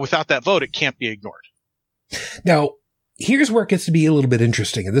 But without that vote, it can't be ignored. Now, here's where it gets to be a little bit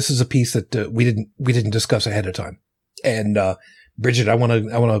interesting. And this is a piece that we didn't discuss ahead of time. And Bridget, I want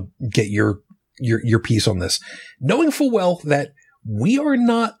to get your piece on this. Knowing full well that we are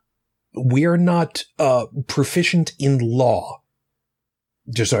not proficient in law.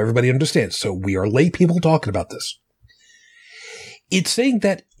 Just so everybody understands. So we are lay people talking about this. It's saying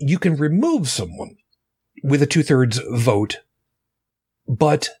that you can remove someone with a 2/3 vote,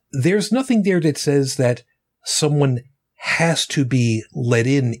 but there's nothing there that says that someone has to be let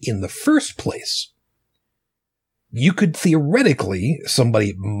in the first place. You could theoretically,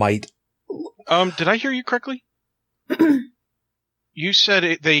 somebody might. Did I hear you correctly? You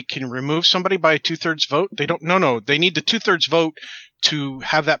said they can remove somebody by a 2/3 vote? They don't. No. They need the 2/3 vote to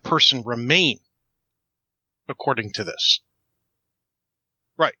have that person remain, according to this.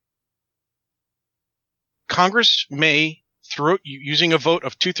 Right. Congress may, through using a vote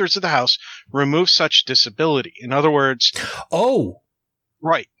of 2/3 of the House, remove such disability. In other words. Oh.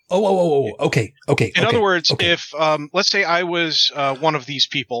 Right. Oh. Okay. In other words, if, let's say I was one of these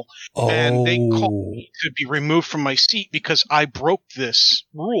people, and they called me to be removed from my seat because I broke this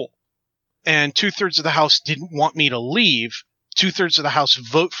rule, and 2/3 of the House didn't want me to leave, 2/3 of the House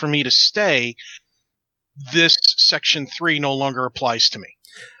vote for me to stay, this Section 3 no longer applies to me.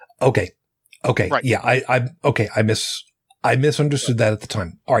 Okay. Right. Yeah, I misunderstood that at the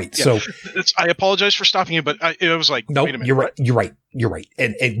time. All right, yeah. So I apologize for stopping you, but it was like, no, wait a minute. You're right.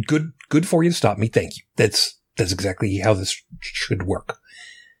 And good for you to stop me. Thank you. That's exactly how this should work.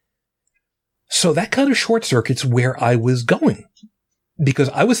 So that kind of short circuits where I was going, because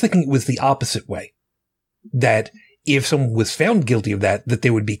I was thinking it was the opposite way, that if someone was found guilty of that they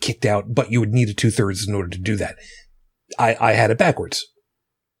would be kicked out, but you would need a 2/3 in order to do that. I had it backwards.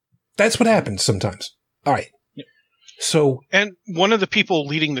 That's what happens sometimes. All right. So, and one of the people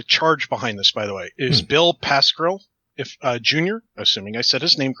leading the charge behind this, by the way, is Bill Pascrell, Jr., assuming I said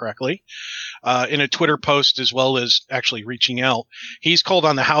his name correctly, in a Twitter post, as well as actually reaching out. He's called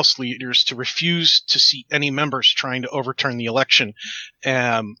on the House leaders to refuse to seat any members trying to overturn the election.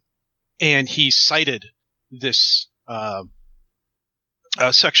 And he cited this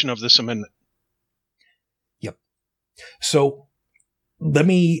section of this amendment. Yep. So let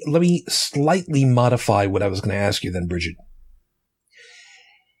me slightly modify what I was going to ask you then, Bridget.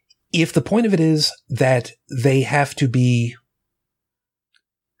 If the point of it is that they have to be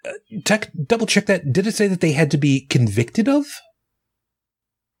double check that, did it say that they had to be convicted of?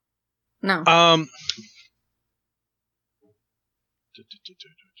 No.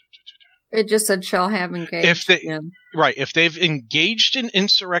 It just said shall have engaged in. Right. If they've engaged in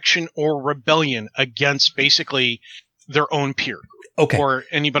insurrection or rebellion against basically their own peer group. Okay. Or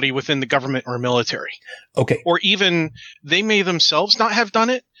anybody within the government or military. Okay. Or even they may themselves not have done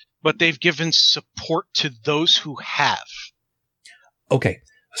it, but they've given support to those who have. Okay.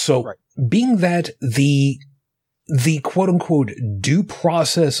 So being that the quote unquote due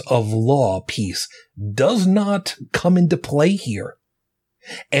process of law piece does not come into play here,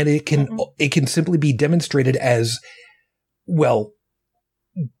 and it can simply be demonstrated as, well,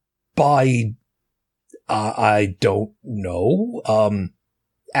 by I don't know,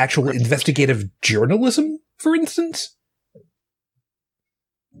 actual investigative journalism, for instance,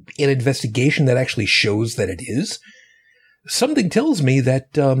 an investigation that actually shows that it is. Something tells me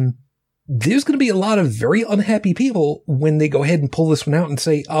that there's going to be a lot of very unhappy people when they go ahead and pull this one out and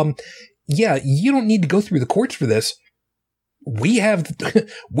say, yeah, you don't need to go through the courts for this. We have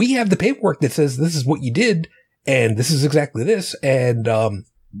the paperwork that says this is what you did, and this is exactly this, and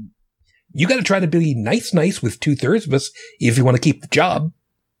you got to try to be nice with 2/3 of us if you want to keep the job.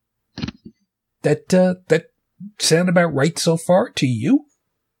 That sound about right so far to you?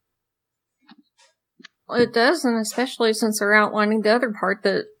 Well, it does, and especially since they're outlining the other part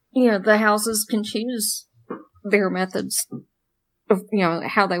that, the houses can choose their methods of,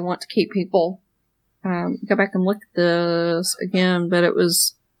 how they want to keep people go back and look at this again, but it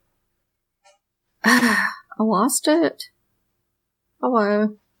was, I lost it.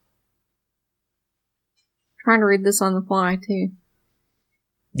 Hello. Trying to read this on the fly, too.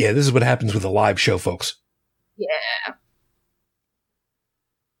 Yeah, this is what happens with a live show, folks. Yeah.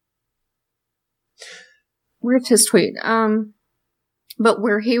 Where's his tweet? But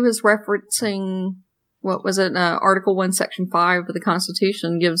where he was referencing, what was it, Article 1, Section 5 of the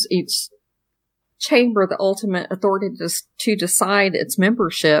Constitution gives each chamber the ultimate authority to decide its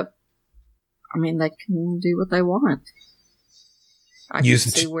membership. I mean, they can do what they want. I can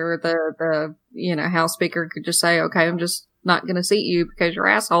see where the House Speaker could just say, okay, I'm just not going to seat you because you're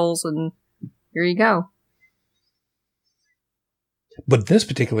assholes, and here you go. But in this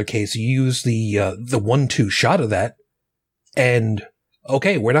particular case, you use the 1-2 shot of that, and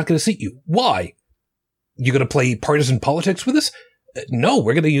okay, we're not going to seat you. Why? You going to play partisan politics with us? No,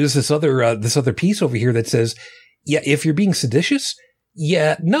 we're going to use this other piece over here that says, yeah, if you're being seditious,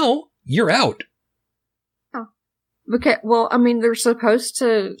 yeah, no, you're out. Okay, well, I mean, they're supposed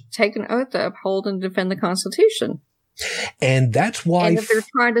to take an oath to uphold and defend the Constitution. And that's why... And if they're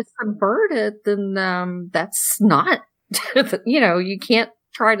trying to subvert it, then that's not... you can't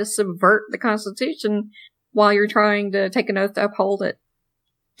try to subvert the Constitution while you're trying to take an oath to uphold it.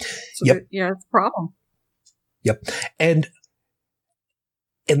 So yep. It's a problem. Yep. And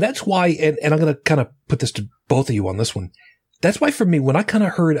that's why, and I'm going to kind of put this to both of you on this one. That's why for me, when I kind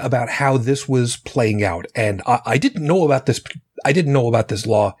of heard about how this was playing out, and I didn't know about this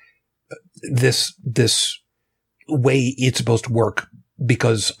law, this way it's supposed to work,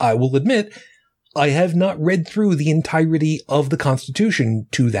 because I will admit, I have not read through the entirety of the Constitution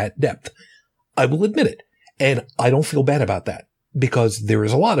to that depth. I will admit it. And I don't feel bad about that, because there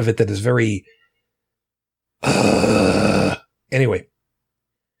is a lot of it that is very, anyway.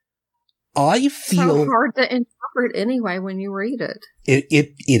 I feel so hard to interpret anyway when you read it. It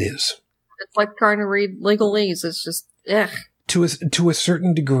is. It's like trying to read legalese. It's just, ugh. To a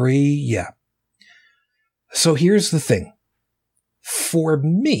certain degree, yeah. So here's the thing. For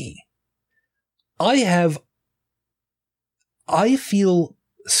me, I feel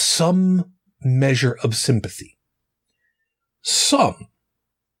some measure of sympathy. Some,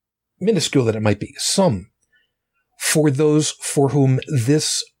 minuscule that it might be, some, for those for whom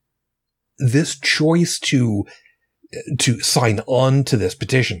this choice to sign on to this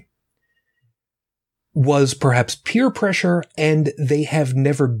petition was perhaps peer pressure, and they have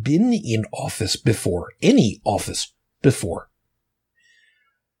never been in office before, any office before.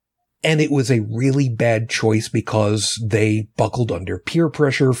 And it was a really bad choice because they buckled under peer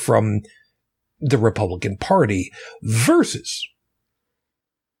pressure from the Republican Party versus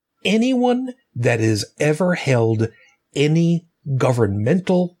anyone that has ever held any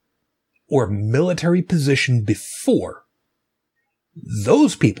governmental or military position before.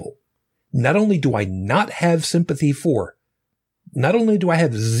 Those people, not only do I not have sympathy for, not only do I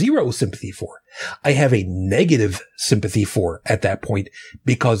have zero sympathy for, I have a negative sympathy for at that point,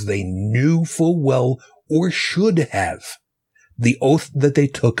 because they knew full well, or should have, the oath that they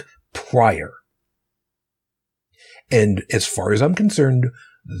took prior. And as far as I'm concerned,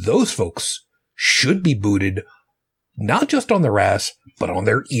 those folks should be booted, not just on their ass, but on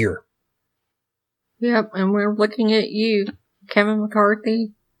their ear. Yep, and we're looking at you, Kevin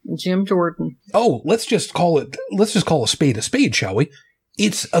McCarthy, and Jim Jordan. Oh, let's just call a spade, shall we?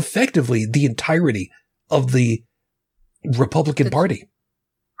 It's effectively the entirety of the Republican Party.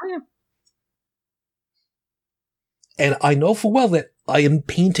 Oh, yeah. And I know full well that I am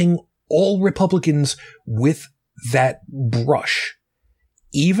painting all Republicans with that brush,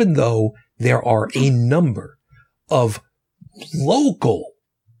 even though there are a number of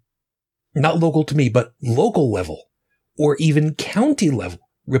not local to me, but local level or even county level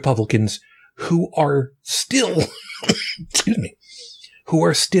Republicans who are still, who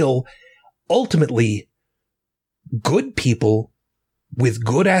are still ultimately good people with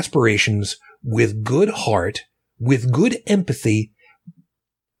good aspirations, with good heart, with good empathy,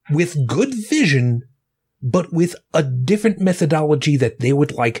 with good vision, but with a different methodology that they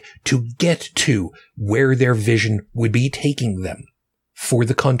would like to get to where their vision would be taking them for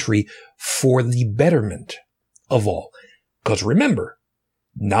the country, for the betterment of all. Because remember,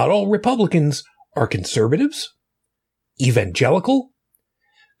 not all Republicans are conservatives, evangelical,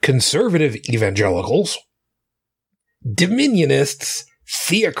 conservative evangelicals, dominionists,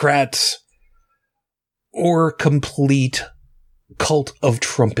 theocrats, or complete cult of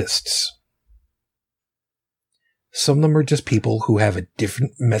Trumpists. Some of them are just people who have a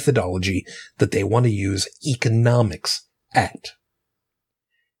different methodology that they want to use economics at.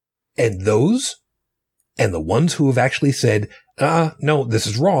 And those And the ones who have actually said, no, this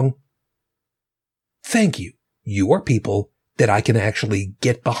is wrong. Thank you. You are people that I can actually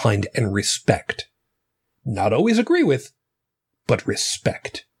get behind and respect. Not always agree with, but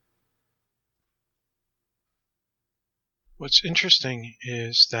respect. What's interesting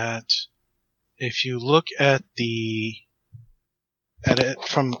is that if you look at it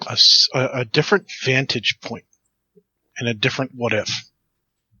from a different vantage point and a different what if,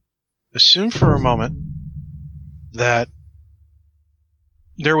 assume for a moment that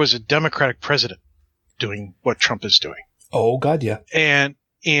there was a Democratic president doing what Trump is doing. Oh, God, yeah. And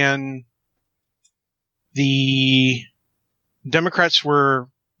the Democrats were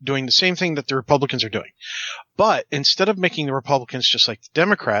doing the same thing that the Republicans are doing. But instead of making the Republicans just like the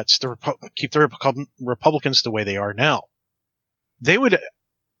Democrats, keep the Republicans the way they are now, they would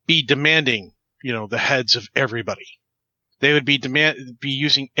be demanding, the heads of everybody. They would be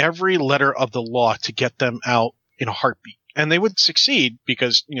using every letter of the law to get them out in a heartbeat. And they would succeed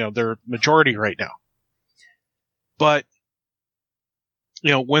because, they're majority right now. But,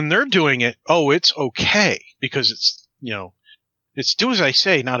 when they're doing it, it's okay because it's, it's do as I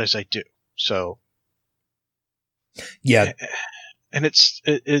say, not as I do. So. Yeah. And it's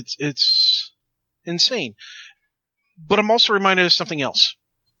insane. But I'm also reminded of something else.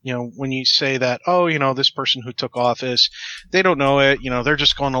 When you say that, this person who took office, they don't know it, they're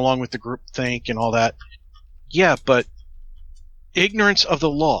just going along with the group think and all that. Yeah, but ignorance of the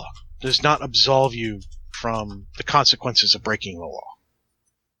law does not absolve you from the consequences of breaking the law.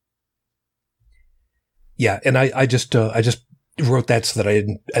 Yeah, and I just wrote that so that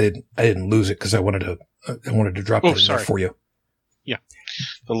I didn't lose it because I wanted to drop it in there for you. Yeah,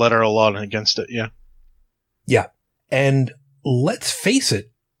 the letter of law against it. Yeah, yeah, and let's face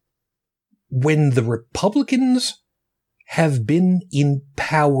it, when the Republicans have been in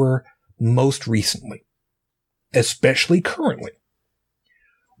power most recently, especially currently,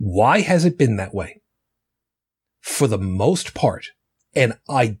 why has it been that way? For the most part, and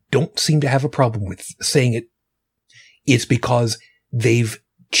I don't seem to have a problem with saying it, it's because they've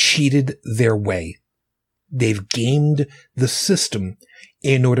cheated their way. They've gamed the system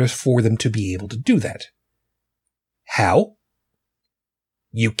in order for them to be able to do that. How?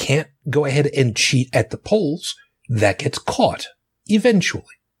 You can't go ahead and cheat at the polls. That gets caught eventually.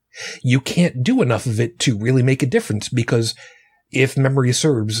 You can't do enough of it to really make a difference because if memory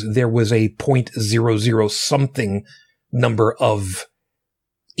serves, there was a 0.00 something number of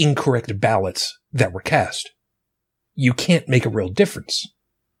incorrect ballots that were cast. You can't make a real difference.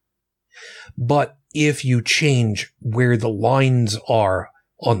 But if you change where the lines are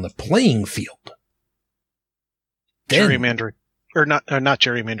on the playing field, then gerrymandering. Or not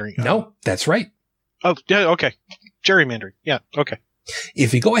gerrymandering. No, that's right. Oh, yeah, okay. Gerrymandering. Yeah, okay.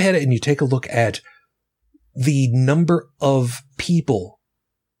 If you go ahead and you take a look at the number of people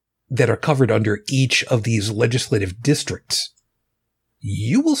that are covered under each of these legislative districts,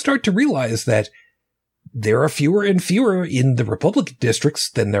 you will start to realize that there are fewer and fewer in the Republican districts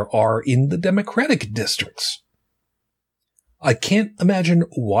than there are in the Democratic districts. I can't imagine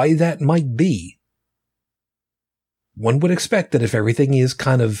why that might be. One would expect that if everything is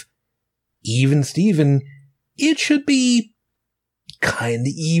kind of even-steven, it should be kind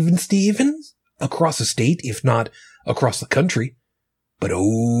of even-steven across the state, if not across the country. But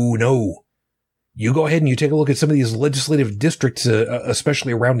oh no. You go ahead and you take a look at some of these legislative districts,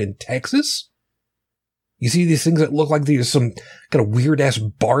 especially around in Texas. You see these things that look like there's some kind of weird-ass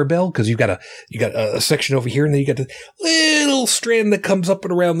barbell, because you got a section over here, and then you got the little strand that comes up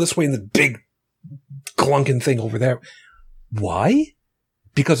and around this way, and the big clunking thing over there. Why?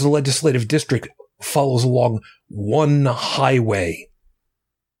 Because the legislative district follows along one highway.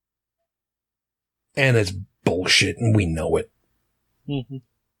 And it's bullshit, and we know it. Mm-hmm.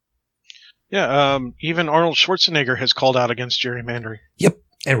 Yeah, even Arnold Schwarzenegger has called out against gerrymandering. Yep,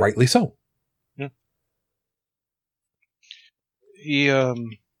 and rightly so. Yeah.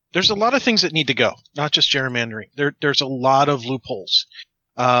 There's a lot of things that need to go, not just gerrymandering. There's a lot of loopholes.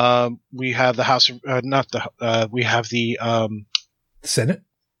 We have the House, we have the Senate?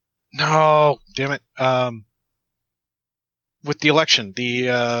 No, damn it. With the election,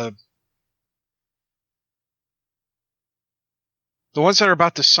 the ones that are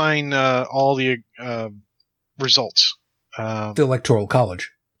about to sign all the results. The Electoral College.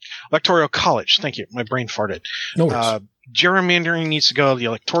 Electoral College. Thank you. My brain farted. No worries. Gerrymandering needs to go. The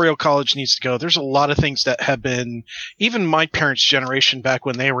Electoral College needs to go. There's a lot of things that have been, even my parents' generation back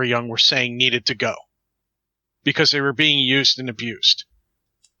when they were young were saying needed to go because they were being used and abused.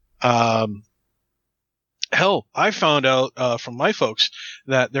 Hell, I found out from my folks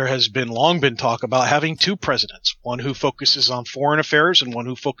that there has long been talk about having two presidents, one who focuses on foreign affairs and one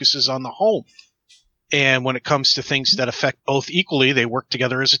who focuses on the home. And when it comes to things that affect both equally, they work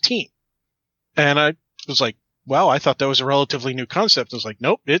together as a team. And I was like, wow, I thought that was a relatively new concept. I was like,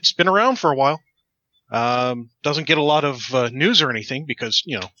 nope, it's been around for a while. Doesn't get a lot of news or anything because,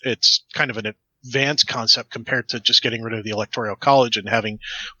 it's kind of an advanced concept compared to just getting rid of the Electoral College and having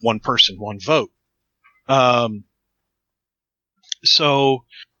one person, one vote. So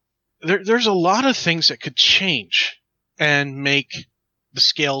there's a lot of things that could change and make the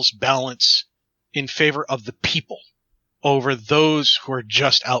scales balance in favor of the people over those who are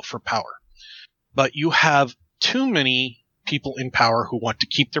just out for power. But you have too many people in power who want to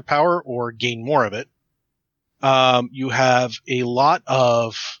keep their power or gain more of it. You have a lot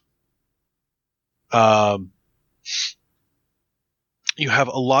of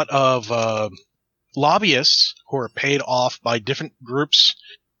lobbyists who are paid off by different groups,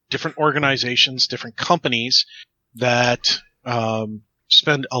 different organizations, different companies that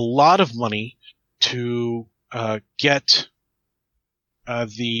spend a lot of money to get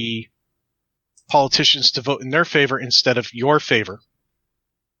the politicians to vote in their favor instead of your favor.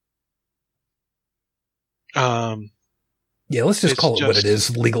 Yeah, let's just call it what it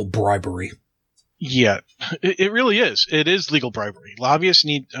is, legal bribery. Yeah, it really is. It is legal bribery. Lobbyists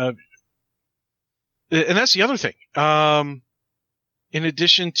need... and that's the other thing. In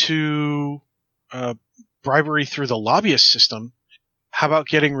addition to bribery through the lobbyist system, how about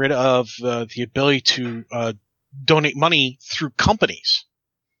getting rid of the ability to donate money through companies?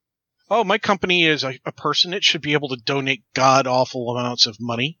 Oh, my company is a person. It should be able to donate god-awful amounts of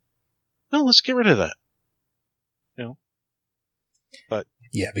money. No, let's get rid of that. But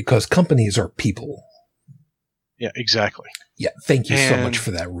yeah, because companies are people. Yeah, exactly. Yeah, thank you so much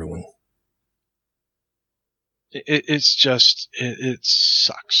for that ruling. It's just, it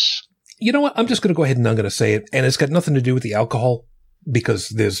sucks. You know what? I'm just going to go ahead and I'm going to say it. And it's got nothing to do with the alcohol because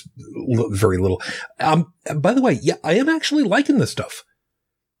there's very little. By the way, yeah, I am actually liking this stuff.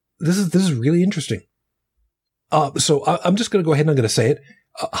 This is really interesting. So I'm just going to go ahead and I'm going to say it.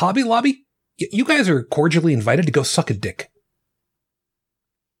 Hobby Lobby, you guys are cordially invited to go suck a dick.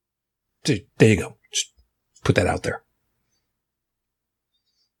 So, there you go. Just put that out there.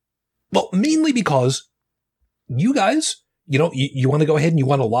 Well, mainly because you guys, you want to go ahead and you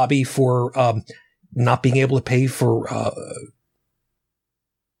want to lobby for not being able to pay for,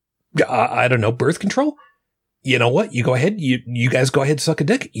 I don't know, birth control? You know what? You go ahead. You guys go ahead and suck a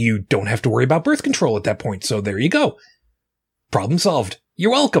dick. You don't have to worry about birth control at that point. So there you go. Problem solved. You're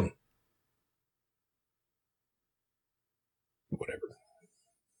welcome. Whatever.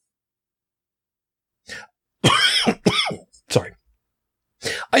 Sorry.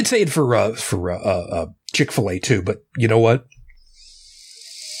 I'd say it for Chick-fil-A too, but you know what?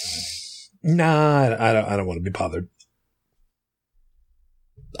 Nah, I don't want to be bothered.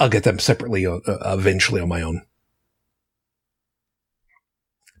 I'll get them separately eventually on my own.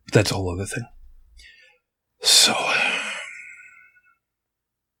 That's a whole other thing. So,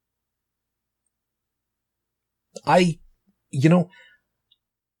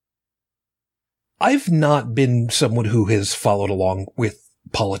 I've not been someone who has followed along with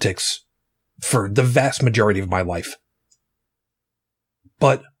politics for the vast majority of my life.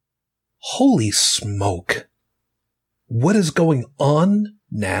 But holy smoke. What is going on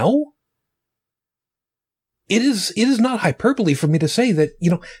now? It is not hyperbole for me to say that,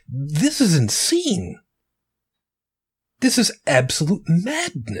 this is insane. This is absolute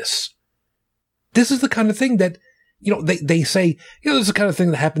madness. This is the kind of thing that, they say, this is the kind of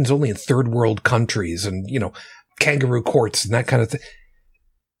thing that happens only in third world countries and, kangaroo courts and that kind of thing.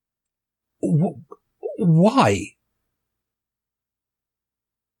 Why?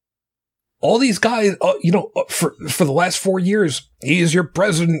 All these guys, for the last 4 years, he is your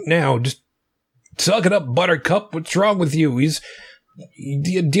president now. Just suck it up, Buttercup. What's wrong with you?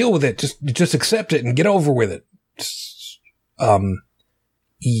 Deal with it. Just accept it and get over with it.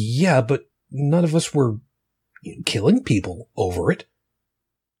 Yeah, but none of us were killing people over it.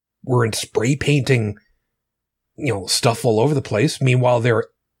 We're in spray painting, stuff all over the place. Meanwhile, there are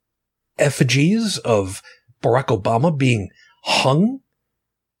effigies of Barack Obama being hung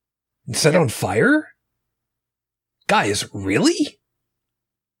and set on fire? Guys, really?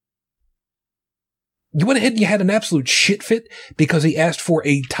 You went ahead and you had an absolute shit fit because he asked for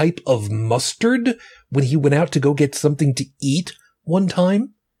a type of mustard when he went out to go get something to eat one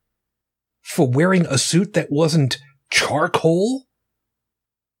time? For wearing a suit that wasn't charcoal?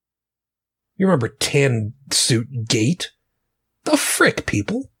 You remember Tan Suit Gate? The frick,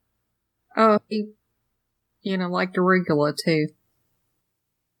 people? Oh, he, liked arugula too.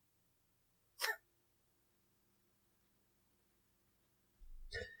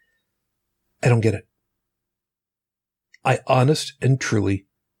 I don't get it. I honest and truly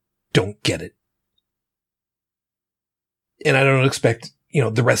don't get it. And I don't expect,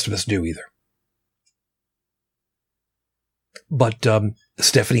 the rest of us do either. But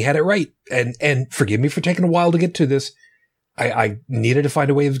Stephanie had it right. And forgive me for taking a while to get to this. I needed to find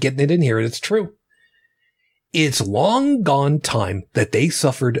a way of getting it in here, and it's true. It's long gone time that they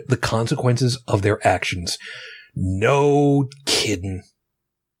suffered the consequences of their actions. No kidding.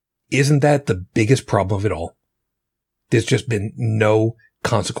 Isn't that the biggest problem of it all? There's just been no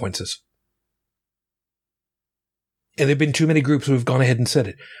consequences. And there have been too many groups who have gone ahead and said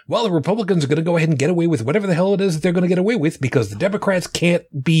it. Well, the Republicans are going to go ahead and get away with whatever the hell it is that they're going to get away with because the Democrats can't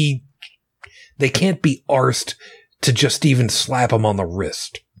be arsed to just even slap them on the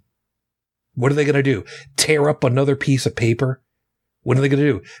wrist. What are they going to do? Tear up another piece of paper? What are they going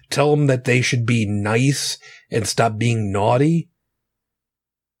to do? Tell them that they should be nice and stop being naughty?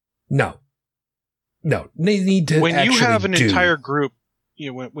 No. They need to when you have an do. Entire group,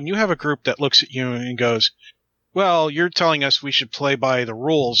 when you have a group that looks at you and goes, well, you're telling us we should play by the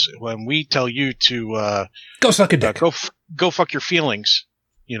rules when we tell you to go suck a dick. Go fuck your feelings,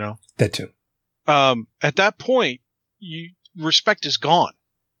 That too. At that point, respect is gone.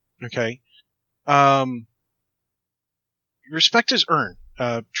 Okay? Respect is earned.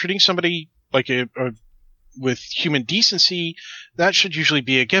 Treating somebody like with human decency, that should usually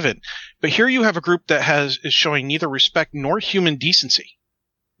be a given. But here you have a group that is showing neither respect nor human decency.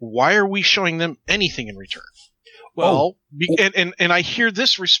 Why are we showing them anything in return? Well, and I hear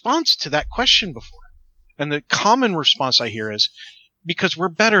this response to that question before. And the common response I hear is, because we're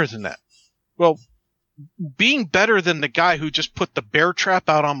better than that. Well, being better than the guy who just put the bear trap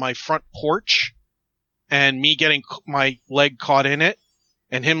out on my front porch and me getting my leg caught in it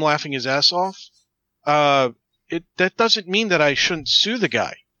and him laughing his ass off, that doesn't mean that I shouldn't sue the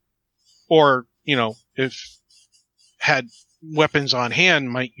guy. Or, if had weapons on hand,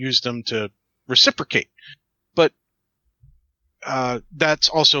 might use them to reciprocate. But that's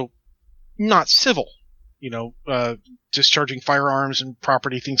also not civil. Discharging firearms and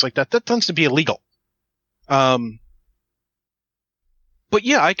property, things like that. That tends to be illegal. But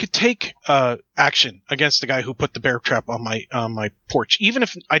yeah, I could take action against the guy who put the bear trap on my porch, even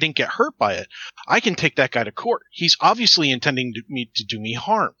if I didn't get hurt by it. I can take that guy to court. He's obviously intending to do me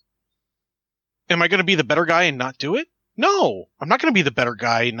harm. Am I going to be the better guy and not do it? No, I'm not going to be the better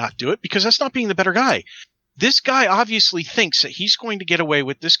guy and not do it because that's not being the better guy. This guy obviously thinks that he's going to get away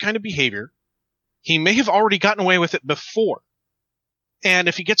with this kind of behavior. He may have already gotten away with it before. And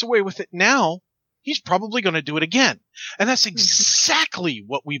if he gets away with it now, he's probably going to do it again. And that's exactly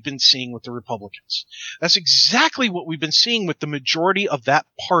what we've been seeing with the Republicans. That's exactly what we've been seeing with the majority of that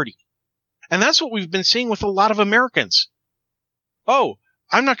party. And that's what we've been seeing with a lot of Americans. Oh,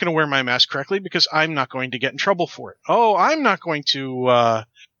 I'm not going to wear my mask correctly because I'm not going to get in trouble for it. Oh, I'm not going to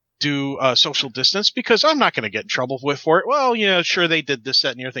do social distance because I'm not going to get in trouble for it. Well, sure, they did this,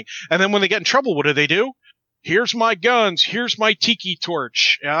 that, and the other thing. And then when they get in trouble, what do? Here's my guns. Here's my tiki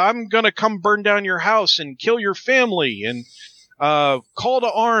torch. I'm going to come burn down your house and kill your family and call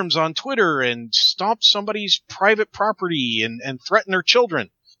to arms on Twitter and stomp somebody's private property and threaten their children.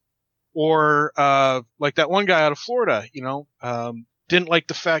 Or like that one guy out of Florida, didn't like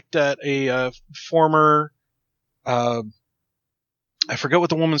the fact that a former I forget what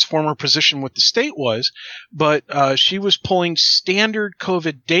the woman's former position with the state was, but she was pulling standard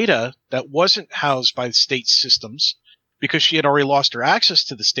COVID data that wasn't housed by the state systems because she had already lost her access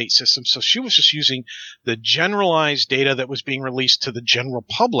to the state system. So she was just using the generalized data that was being released to the general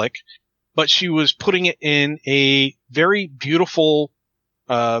public, but she was putting it in a very beautiful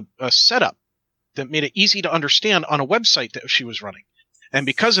setup that made it easy to understand on a website that she was running. And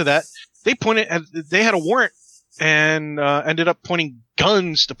because of that, they had a warrant and ended up pointing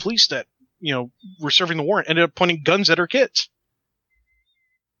guns to police that, were serving the warrant, ended up pointing guns at her kids.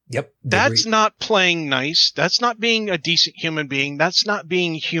 Yep. That's not playing nice. That's not being a decent human being. That's not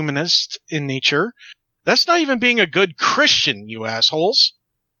being humanist in nature. That's not even being a good Christian, you assholes.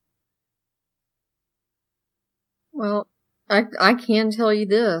 Well, I can tell you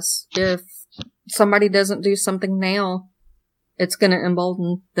this. If somebody doesn't do something now, it's going to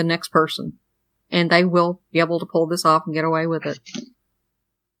embolden the next person. And they will be able to pull this off and get away with it.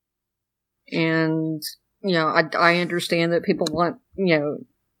 And, I understand that people want,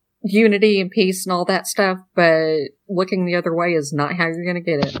 unity and peace and all that stuff, but looking the other way is not how you're going to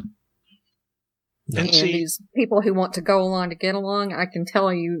get it. And these people who want to go along to get along, I can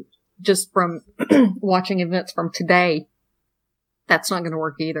tell you just from watching events from today, that's not going to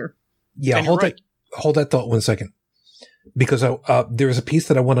work either. Yeah, hold that thought 1 second. Because there was a piece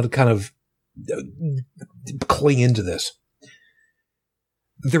that I wanted to kind of cling into this.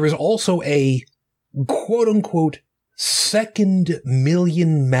 There is also a quote-unquote second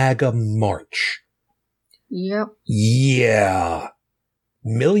Million MAGA March. Yep. Yeah.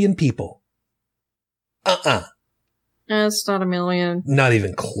 Million people. It's not a million. Not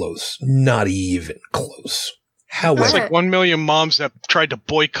even close. Not even close. However, It's like 1 million moms that tried to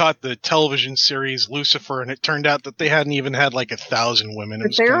boycott the television series Lucifer, and it turned out that they hadn't even had like 1,000 women.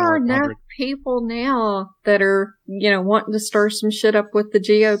 But there are enough people now that are, wanting to stir some shit up with the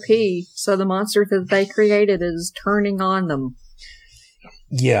GOP. So the monster that they created is turning on them.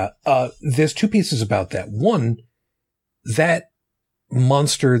 yeah, there's two pieces about that. One, that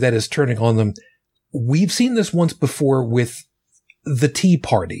monster that is turning on them, we've seen this once before with the Tea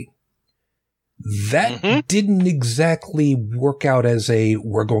Party. That didn't exactly work out as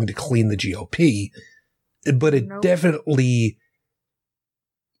we're going to clean the GOP, but it definitely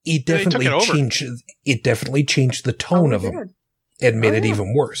changed the tone of them and made it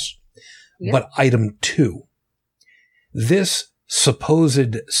even worse. Yep. But item 2, this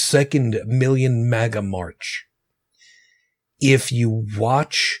supposed second Million MAGA March, if you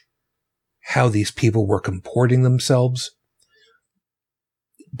watch how these people were comporting themselves,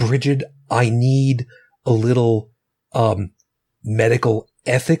 Bridget, I need a little medical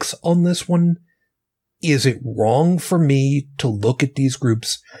ethics on this one. Is it wrong for me to look at these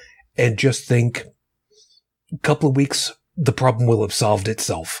groups and just think a couple of weeks, the problem will have solved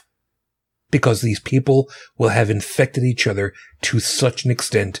itself? Because these people will have infected each other to such an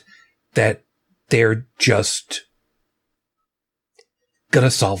extent that they're just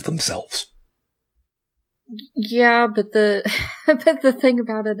gonna solve themselves. Yeah, but the thing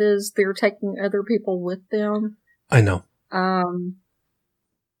about it is they're taking other people with them. I know.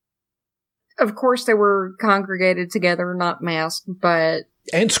 Of course they were congregated together, not masked, but...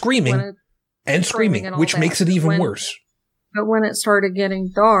 And screaming, which makes it even worse. But when it started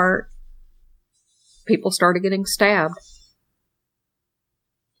getting dark, people started getting stabbed.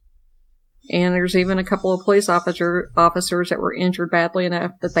 And there's even a couple of police officers that were injured badly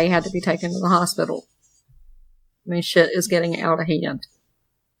enough that they had to be taken to the hospital. I mean, shit is getting out of hand.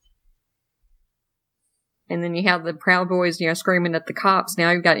 And then you have the Proud Boys, screaming at the cops.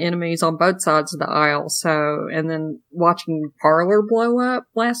 Now you've got enemies on both sides of the aisle. So, and then watching Parler blow up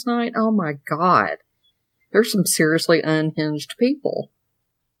last night. Oh my God. There's some seriously unhinged people.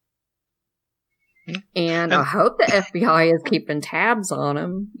 And I hope the FBI is keeping tabs on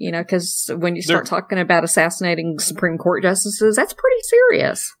them, because when you start talking about assassinating Supreme Court justices, that's pretty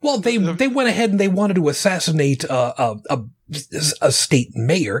serious. Well, they went ahead and they wanted to assassinate a state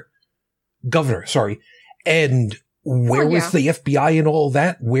governor, sorry. And where was the FBI and all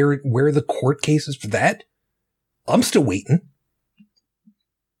that? Where are the court cases for that? I'm still waiting.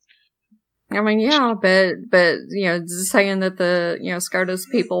 I mean, yeah, but saying that the SCOTUS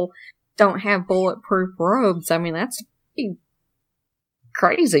people don't have bulletproof robes, I mean, that's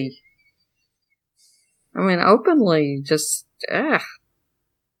crazy. I mean, openly, just, ugh.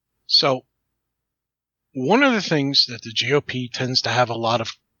 So, one of the things that the GOP tends to have a lot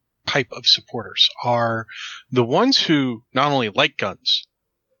of type of supporters are the ones who not only like guns,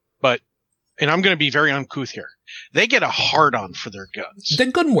 but, and I'm going to be very uncouth here, they get a hard-on for their guns. They're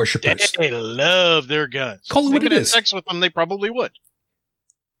gun worshippers. They love their guns. Call it what it is. If they had sex with them, they probably would.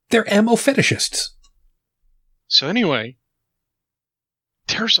 They're ammo fetishists. So anyway,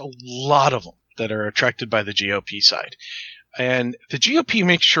 there's a lot of them that are attracted by the GOP side. And the GOP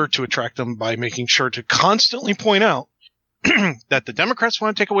makes sure to attract them by making sure to constantly point out that the Democrats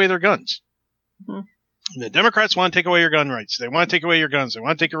want to take away their guns. Mm-hmm. The Democrats want to take away your gun rights. They want to take away your guns. They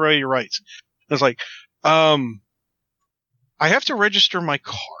want to take away your rights. It's like, I have to register my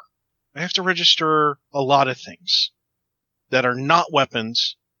car. I have to register a lot of things that are not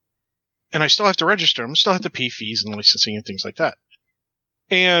weapons. And I still have to register them. I still have to pay fees and licensing and things like that.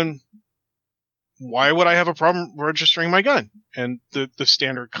 And why would I have a problem registering my gun? And the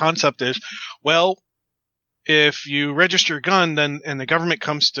standard concept is, well, if you register your gun, then and the government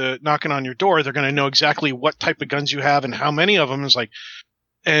comes to knocking on your door, they're going to know exactly what type of guns you have and how many of them. Is like,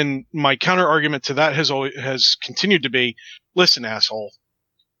 and my counter argument to that has continued to be, listen, asshole,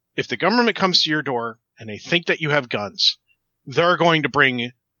 if the government comes to your door and they think that you have guns, they're going to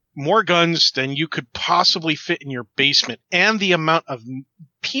bring more guns than you could possibly fit in your basement, and the amount of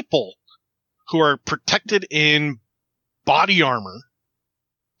people who are protected in body armor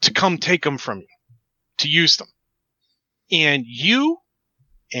to come take them from you, to use them. And you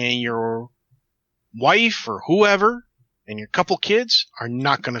and your wife or whoever and your couple kids are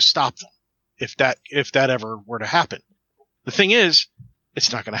not going to stop them if that ever were to happen. The thing is,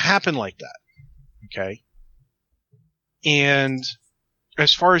 it's not going to happen like that. Okay? And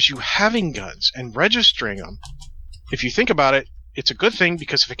as far as you having guns and registering them, if you think about it, it's a good thing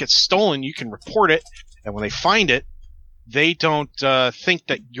because if it gets stolen, you can report it, and when they find it, they don't think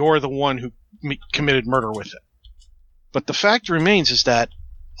that you're the one who committed murder with it. But the fact remains is that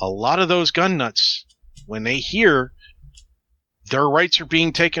a lot of those gun nuts, when they hear their rights are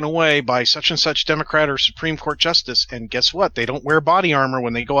being taken away by such and such Democrat or Supreme Court justice, and guess what? They don't wear body armor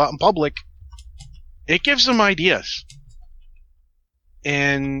when they go out in public. It gives them ideas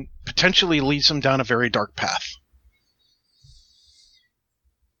and potentially leads them down a very dark path.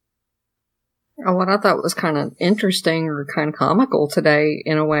 What I thought was kind of interesting or kind of comical today,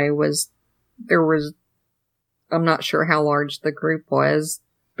 in a way, was I'm not sure how large the group was,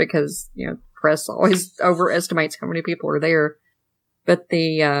 because, press always overestimates how many people are there. But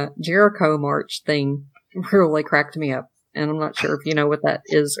the Jericho March thing really cracked me up. And I'm not sure if you know what that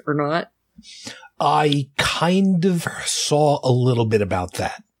is or not. I kind of saw a little bit about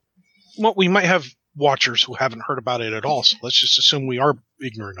that. Well, we might have watchers who haven't heard about it at all, so let's just assume we are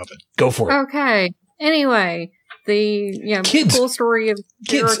ignorant of it. Go for it. Okay. Anyway, the cool story of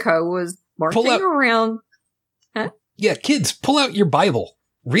Jericho was marching around. Huh? Yeah, kids, pull out your Bible.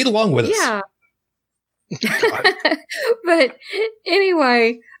 Read along with us. Yeah. But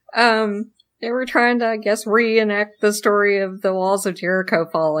anyway, they were trying to, I guess, reenact the story of the walls of Jericho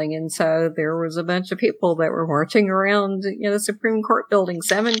falling. And so there was a bunch of people that were marching around, the Supreme Court building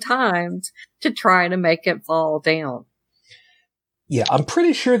 7 times to try to make it fall down. Yeah, I'm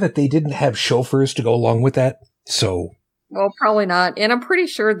pretty sure that they didn't have chauffeurs to go along with that. So. Well, probably not. And I'm pretty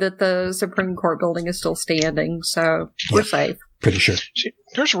sure that the Supreme Court building is still standing. So we're safe. Pretty sure. See,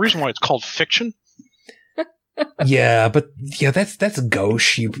 there's a reason why it's called fiction. Yeah, but that's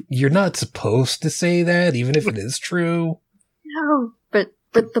gauche. You're not supposed to say that, even if it is true. No, but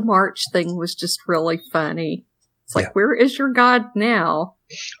the march thing was just really funny. It's like, where is your God now?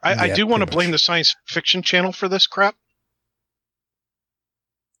 I do want to blame the science fiction channel for this crap,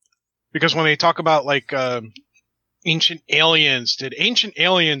 because when they talk about ancient aliens, did ancient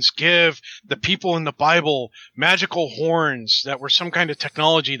aliens give the people in the Bible magical horns that were some kind of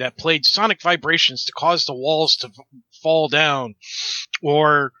technology that played sonic vibrations to cause the walls to fall down?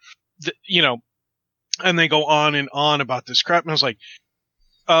 Or, and they go on and on about this crap. And I was like,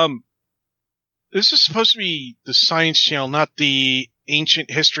 this is supposed to be the science channel, not the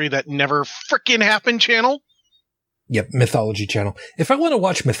ancient history that never frickin' happened channel. Yep, mythology channel. If I want to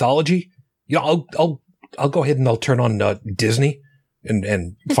watch mythology, I'll go ahead and I'll turn on Disney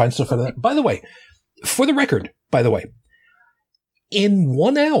and find stuff out of that. By the way, for the record, in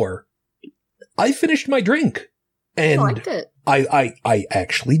 1 hour, I finished my drink. And I liked it. I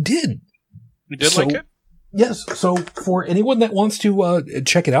actually did. You did like it? Yes. So for anyone that wants to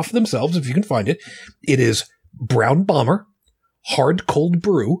check it out for themselves, if you can find it, it is Brown Bomber, hard cold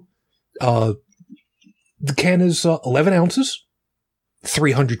brew. The can is 11 ounces.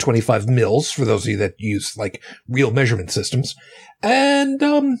 325 mils for those of you that use real measurement systems. And,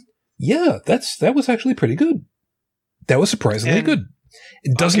 that was actually pretty good. That was surprisingly good.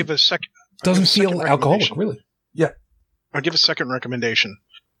 It doesn't feel alcoholic, really. Yeah. I'll give a second recommendation.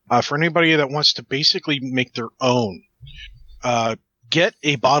 For anybody that wants to basically make their own, get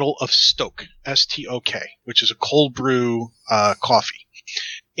a bottle of Stok, S-T-O-K, which is a cold brew, coffee.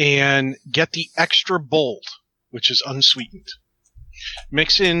 And get the extra bold, which is unsweetened.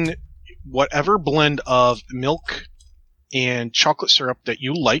 Mix in whatever blend of milk and chocolate syrup that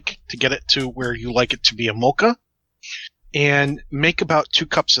you like to get it to where you like it to be a mocha, and make about 2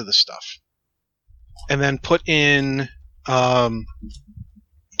 cups of the stuff. And then put in 2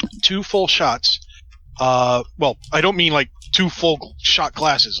 full shots. I don't mean 2 full shot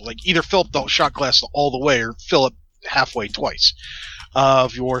glasses. Either fill up the shot glass all the way or fill it halfway twice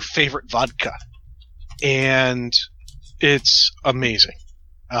of your favorite vodka. And it's amazing.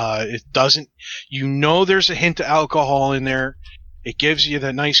 It doesn't, there's a hint of alcohol in there. It gives you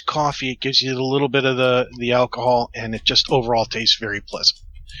the nice coffee. It gives you a little bit of the alcohol, and it just overall tastes very pleasant,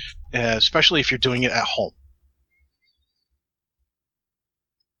 especially if you're doing it at home.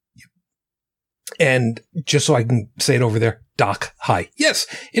 And just so I can say it over there, Doc, hi. Yes,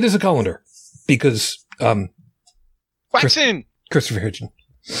 it is a colander because, wax in! Christopher Hitchin.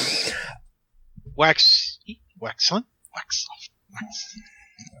 Wax on? Wax off. Wax.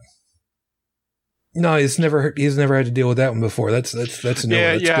 No, he's never had to deal with that one before. That's no. That's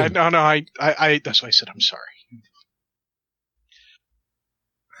good. No. I that's why I said I'm sorry,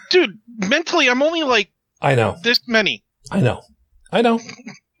 dude. Mentally, I'm only I know this many. I know. I'm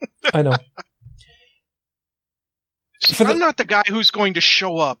not the guy who's going to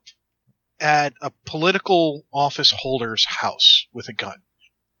show up at a political office holder's house with a gun,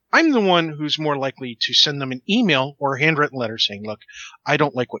 I'm the one who's more likely to send them an email or a handwritten letter saying, look, I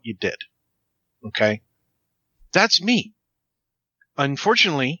don't like what you did. Okay? That's me.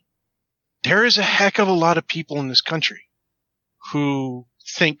 Unfortunately, there is a heck of a lot of people in this country who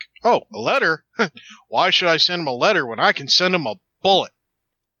think, oh, a letter? Why should I send them a letter when I can send them a bullet?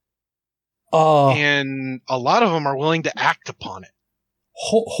 And a lot of them are willing to act upon it.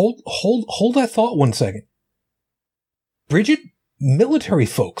 Hold that thought 1 second. Bridget, military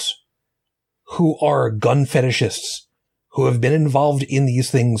folks who are gun fetishists, who have been involved in these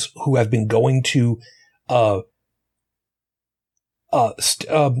things, who have been going to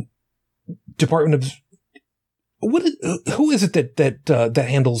Department of who is it that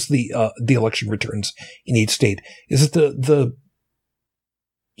handles the election returns in each state? Is it the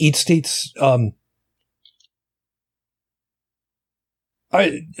each state's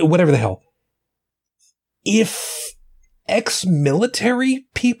whatever the hell? If ex-military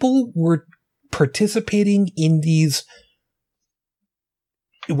people were participating in these,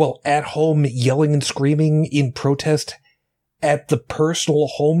 at home yelling and screaming in protest at the personal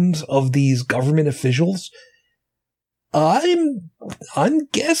homes of these government officials, I'm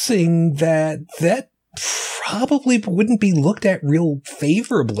guessing that probably wouldn't be looked at real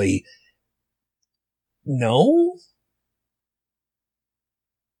favorably. No?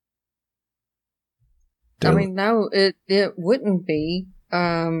 No, it wouldn't be.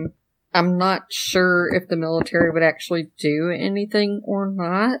 I'm not sure if the military would actually do anything or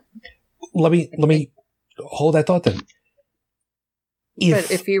not. Let me hold that thought then.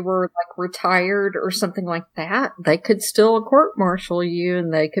 But if you were retired or something like that, they could still court-martial you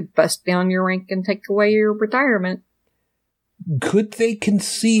and they could bust down your rank and take away your retirement. Could they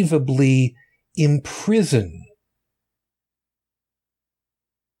conceivably imprison?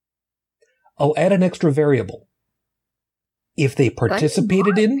 I'll add an extra variable. If they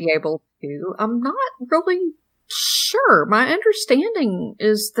participated in... be able to. I'm not really sure. My understanding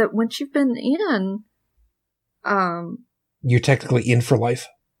is that once you've been in... You're technically in for life?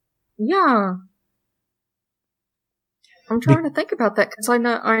 Yeah. I'm trying to think about that, because I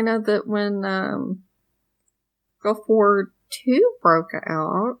know that when Gulf War II broke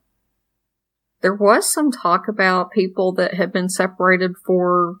out, there was some talk about people that had been separated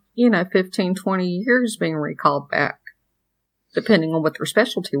for, 15, 20 years being recalled back, depending on what their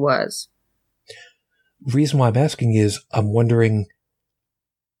specialty was. The reason why I'm asking is I'm wondering,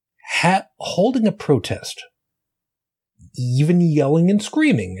 holding a protest, even yelling and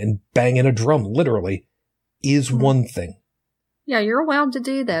screaming and banging a drum, literally, is one thing. Yeah, you're allowed to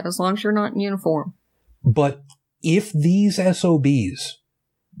do that as long as you're not in uniform. But if these SOBs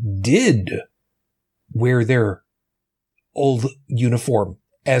did wear their old uniform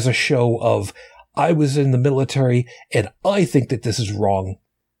as a show of, I was in the military and I think that this is wrong,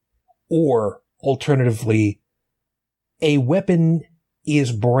 or alternatively, a weapon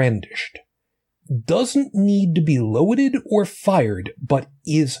is brandished, doesn't need to be loaded or fired, but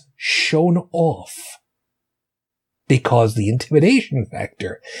is shown off because the intimidation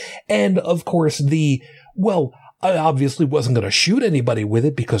factor. And of course I obviously wasn't going to shoot anybody with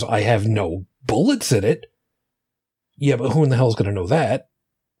it because I have no bullets in it. Yeah, but who in the hell is going to know that?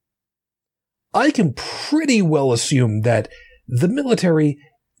 I can pretty well assume that the military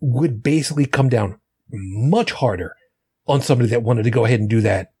would basically come down much harder on somebody that wanted to go ahead and do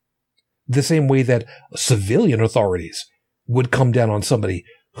that, the same way that civilian authorities would come down on somebody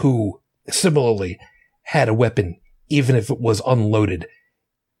who similarly had a weapon, even if it was unloaded,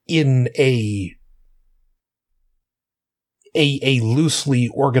 in a loosely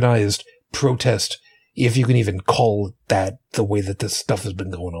organized protest, if you can even call it that, the way that this stuff has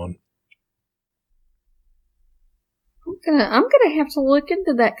been going on. I'm gonna have to look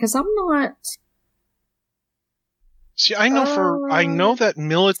into that, because I'm not... See, I know that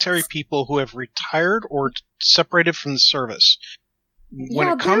military people who have retired or separated from the service, when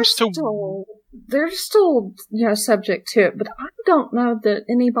it comes to... They're still, subject to it, but I don't know that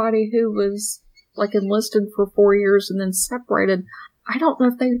anybody who was, enlisted for 4 years and then separated, I don't know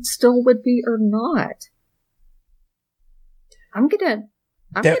if they still would be or not. I'm gonna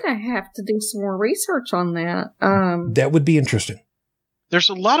have to do some more research on that. That would be interesting. There's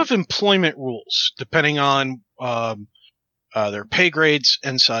a lot of employment rules, depending on their pay grades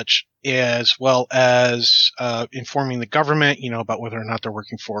and such, as well as informing the government, about whether or not they're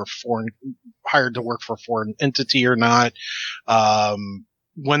working for hired to work for a foreign entity or not.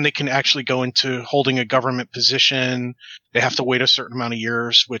 When they can actually go into holding a government position, they have to wait a certain amount of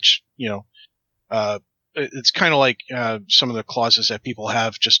years, which, it's kind of like some of the clauses that people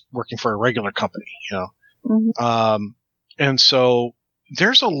have just working for a regular company, you know. Mm-hmm. And so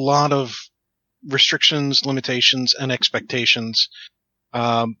there's a lot of restrictions, limitations, and expectations.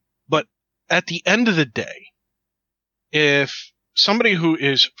 But at the end of the day, if somebody who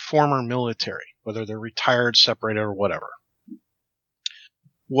is former military, whether they're retired, separated, or whatever,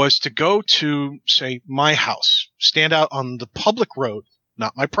 was to go to, say, my house, stand out on the public road,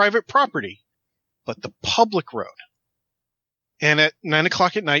 not my private property, but the public road, and at 9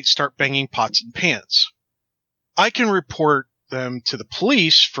 o'clock at night start banging pots and pans, I can report them to the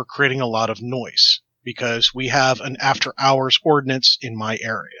police for creating a lot of noise because we have an after hours ordinance in my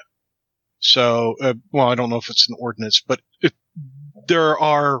area. So, well, I don't know if it's an ordinance, but there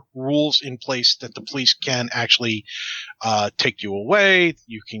are rules in place that the police can actually take you away.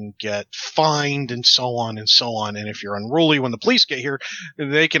 You can get fined and so on and so on. And if you're unruly when the police get here,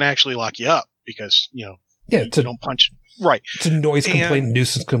 they can actually lock you up because, you know, you don't punch. Right. It's a noise complaint,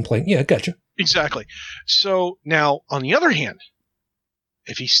 nuisance complaint. Yeah, gotcha. Exactly. So now, on the other hand,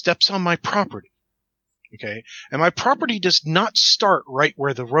 if he steps on my property, okay, and my property does not start right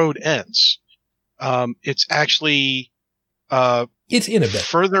where the road ends, it's actually it's in a bit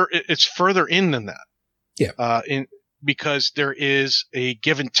further. It's further in than that. Yeah. Because there is a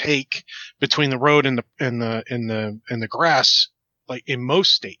give and take between the road and the grass, like in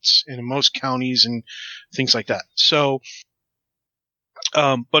most states and in most counties and things like that. So.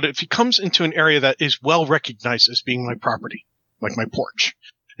 But if he comes into an area that is well recognized as being my property, like my porch,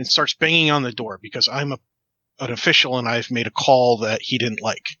 and starts banging on the door because I'm an official and I've made a call that he didn't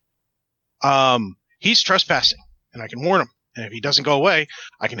like, he's trespassing, and I can warn him. And if he doesn't go away,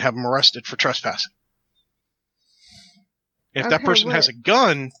 I can have him arrested for trespassing. If that person has a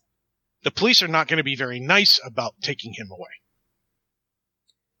gun, the police are not going to be very nice about taking him away.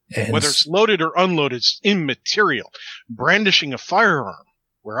 And whether it's loaded or unloaded, it's immaterial. Brandishing a firearm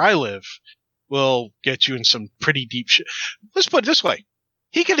where I live will get you in some pretty deep shit. Let's put it this way.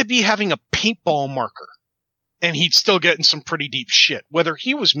 He could be having a paintball marker, and he'd still get in some pretty deep shit. Whether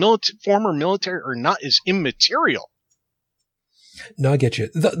he was former military or not is immaterial. No, I get you.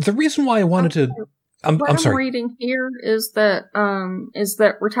 The reason why I wanted to... I'm sorry. I'm reading here is that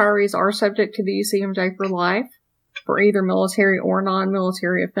retirees are subject to the UCMJ for life, for either military or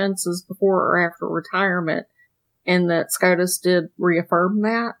non-military offenses before or after retirement, and that SCOTUS did reaffirm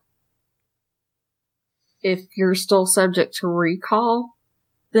that. If you're still subject to recall,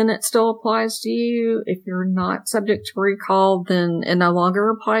 then it still applies to you. If you're not subject to recall, then it no longer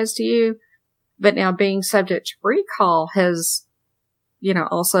applies to you. But now being subject to recall has,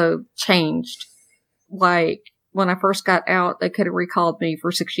 also changed. Like, when I first got out, they could have recalled me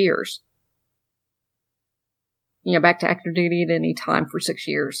for 6 years. Back to active duty at any time for 6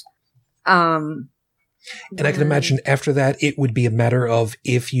 years. And I can imagine after that, it would be a matter of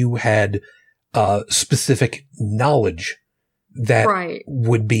if you had specific knowledge that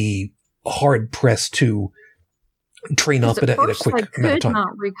would be hard pressed to train up in a quick amount of time. They could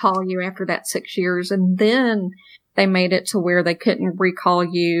not recall you after that 6 years, and then they made it to where they couldn't recall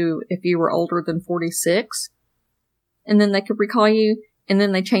you if you were older than 46, and then they could recall you, and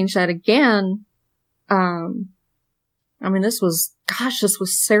then they changed that again. This was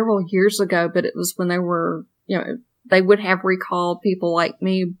several years ago, but it was when they were, they would have recalled people like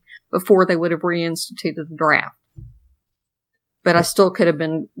me before they would have reinstituted the draft. But I still could have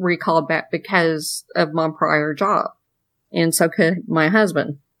been recalled back because of my prior job. And so could my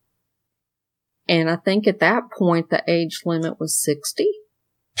husband. And I think at that point, the age limit was 60.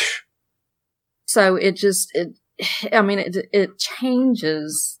 So it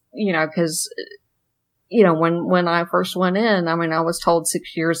changes, because, when I first went in, I was told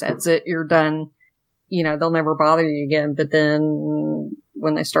 6 years, that's it, you're done. They'll never bother you again. But then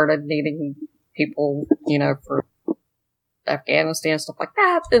when they started needing people, for Afghanistan, stuff like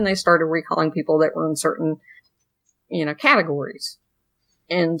that, then they started recalling people that were in certain, categories.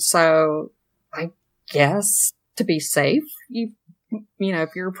 And so I guess to be safe, if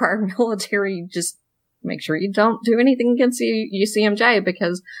you're a prior military, just make sure you don't do anything against the UCMJ,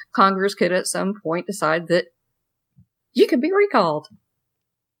 because Congress could at some point decide that you could be recalled.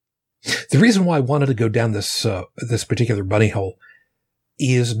 The reason why I wanted to go down this particular bunny hole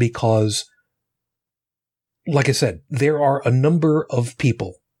is because, like I said, there are a number of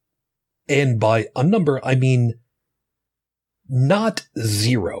people, and by a number, I mean not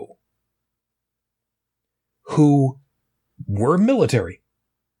zero, who were military,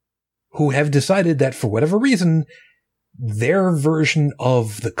 who have decided that for whatever reason, their version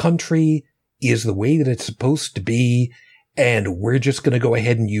of the country is the way that it's supposed to be, and we're just going to go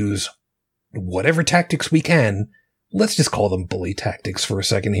ahead and use whatever tactics we can, let's just call them bully tactics for a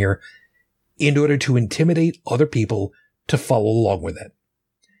second here, in order to intimidate other people to follow along with it.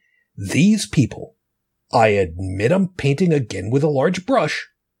 These people, I admit I'm painting again with a large brush,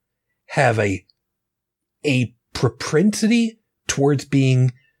 have a propensity towards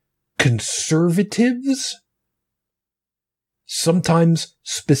being conservatives, sometimes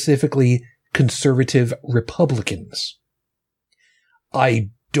specifically conservative Republicans. I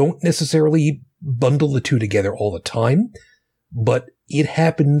don't necessarily bundle the two together all the time, but it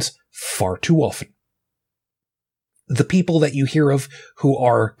happens far too often. The people that you hear of who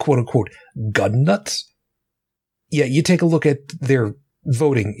are quote-unquote gun nuts, yeah, you take a look at their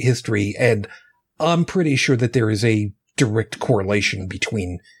voting history, and I'm pretty sure that there is a direct correlation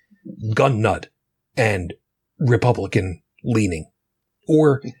between gun nut and Republican leaning,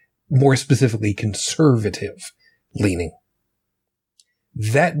 or more specifically, conservative leaning.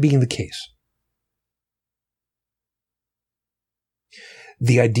 That being the case,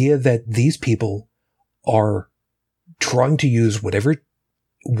 the idea that these people are trying to use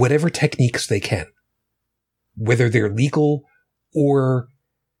whatever techniques they can, whether they're legal or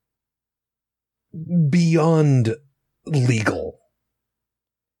beyond legal,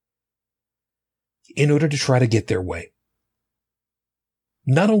 in order to try to get their way.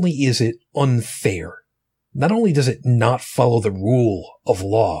 Not only is it unfair, not only does it not follow the rule of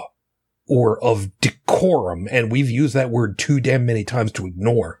law or of decorum, and we've used that word too damn many times to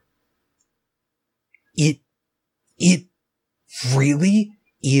ignore, it really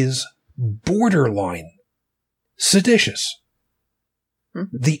is borderline seditious.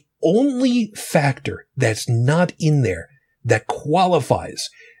 Mm-hmm. The only factor that's not in there that qualifies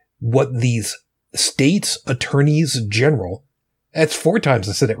what these states' attorneys general, that's 4 times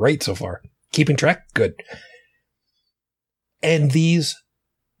I said it right so far. Keeping track? Good. And these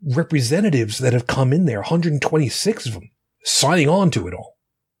representatives that have come in there, 126 of them, signing on to it all.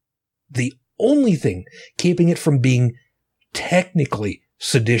 The only thing keeping it from being technically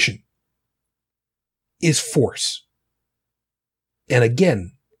sedition is force. And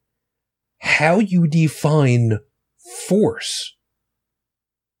again, how you define force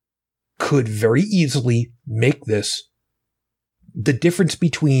could very easily make this the difference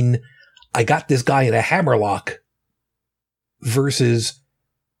between I got this guy in a hammerlock versus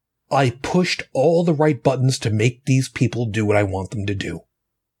I pushed all the right buttons to make these people do what I want them to do.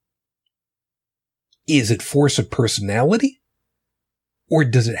 Is it force of personality? Or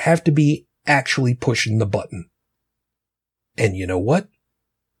does it have to be actually pushing the button? And you know what?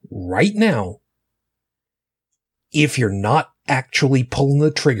 Right now, if you're not actually pulling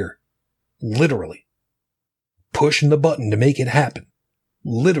the trigger, literally, pushing the button to make it happen,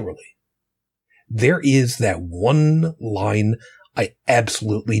 literally, there is that one line I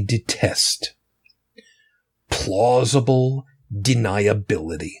absolutely detest. Plausible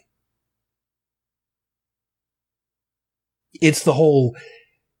deniability. It's the whole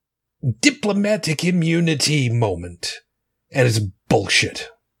diplomatic immunity moment. And it's bullshit.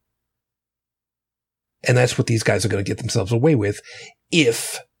 And that's what these guys are going to get themselves away with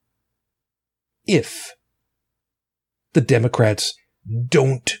if the Democrats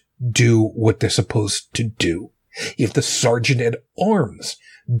don't do what they're supposed to do. If the sergeant at arms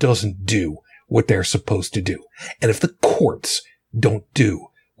doesn't do what they're supposed to do. And if the courts don't do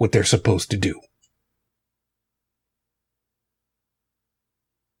what they're supposed to do.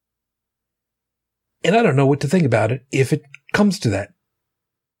 And I don't know what to think about it if it comes to that.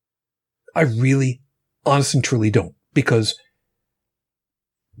 I really, honest and truly don't. Because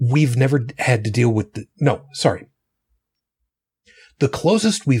we've never had to deal with the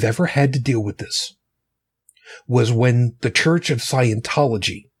closest we've ever had to deal with this was when the Church of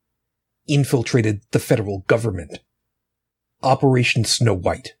Scientology infiltrated the federal government. Operation Snow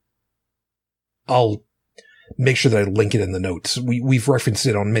White. I'll make sure that I link it in the notes. We've referenced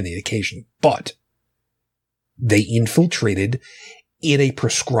it on many occasions, but they infiltrated in a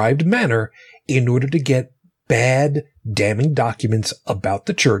prescribed manner in order to get bad, damning documents about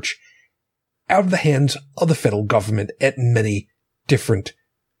the church out of the hands of the federal government at many different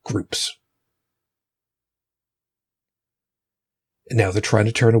groups. And now they're trying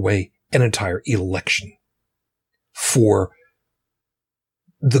to turn away an entire election for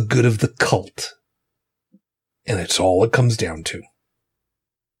the good of the cult. And that's all it comes down to.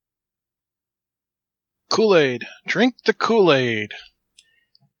 Kool-Aid. Drink the Kool-Aid.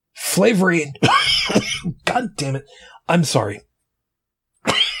 Flavoring. God damn it. I'm sorry.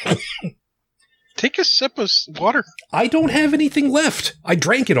 Take a sip of water. I don't have anything left. I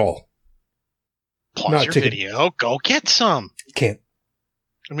drank it all. Pause your video. Go get some. Can't.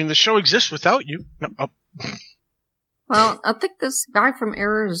 I mean, the show exists without you. No, Well, I think this guy from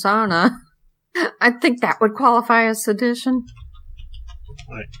Arizona, I think that would qualify as sedition.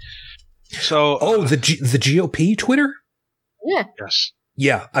 right. So, the GOP Twitter? Yeah. yes.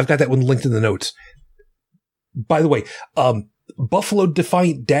 Yeah, I've got that one linked in the notes. By the way, Buffalo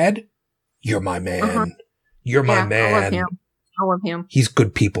Defiant Dad, you're my man. Uh-huh. You're my I love man. him. I love him. He's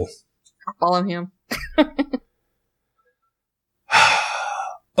good people. I follow him.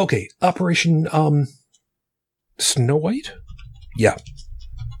 Okay, Operation Snow White? Yeah.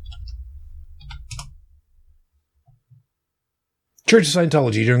 Church of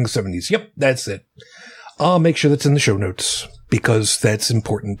Scientology during the 70s. Yep, that's it. I'll make sure that's in the show notes because that's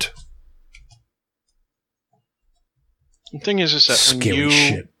important. The thing is that Scary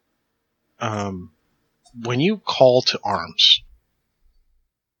shit. When you call to arms,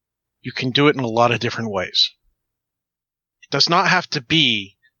 you can do it in a lot of different ways. It does not have to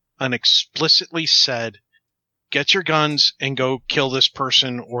be an explicitly said, get your guns and go kill this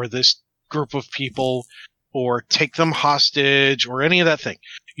person or this group of people or take them hostage or any of that thing.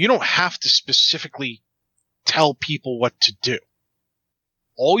 You don't have to specifically tell people what to do.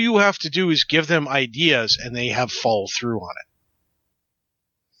 All you have to do is give them ideas and they have follow through on it.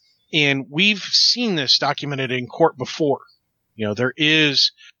 And we've seen this documented in court before. You know, there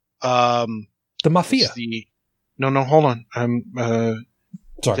is The Mafia. No, hold on.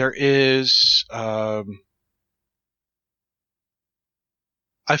 Sorry. There is I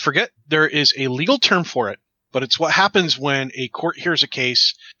forget, there is a legal term for it, but it's what happens when a court hears a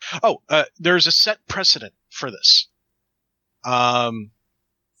case. There's a set precedent for this.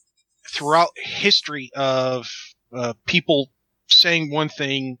 Throughout history of people saying one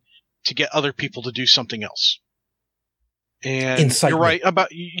thing to get other people to do something else. And Incitement.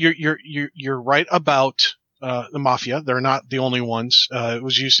 you're right about the Mafia. They're not the only ones. It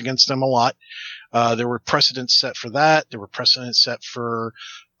was used against them a lot. There were precedents set for that. There were precedents set for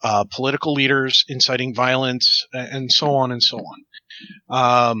political leaders inciting violence and so on and so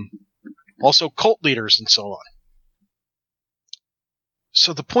on. Also cult leaders and so on.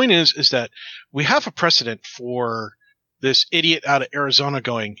 So the point is that we have a precedent for this idiot out of Arizona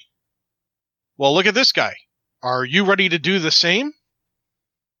going, well, look at this guy. Are you ready to do the same?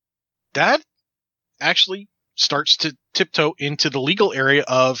 That actually starts to tiptoe into the legal area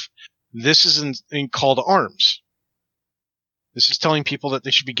of this is in call to arms. This is telling people that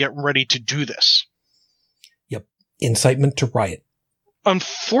they should be getting ready to do this. Yep. Incitement to riot.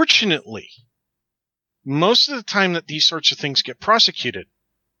 Unfortunately, most of the time that these sorts of things get prosecuted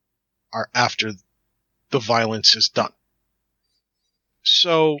are after the violence is done.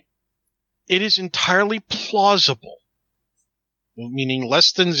 So it is entirely plausible, meaning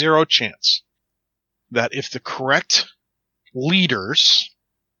less than zero chance, that if the correct leaders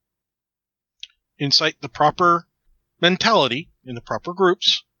incite the proper mentality in the proper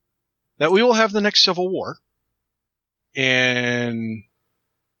groups, that we will have the next civil war. And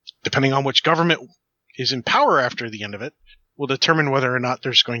depending on which government is in power after the end of it, will determine whether or not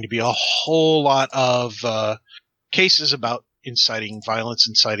there's going to be a whole lot of cases about inciting violence,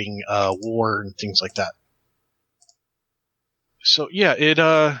 inciting war, and things like that. So yeah,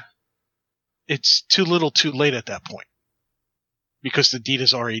 it's too little, too late at that point because the deed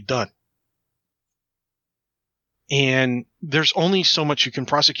is already done. And there's only so much you can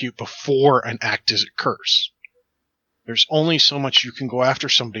prosecute before an act occurs. There's only so much you can go after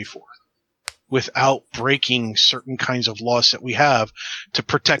somebody for without breaking certain kinds of laws that we have to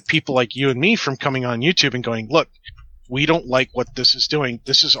protect people like you and me from coming on YouTube and going, look, we don't like what this is doing.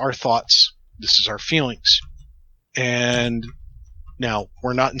 This is our thoughts. This is our feelings. And now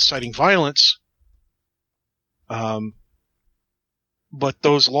we're not inciting violence. But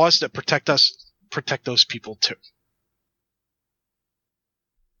those laws that protect us, protect those people too.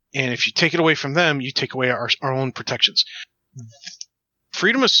 And if you take it away from them, you take away our own protections.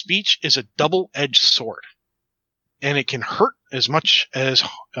 Freedom of speech is a double-edged sword. And it can hurt as much as,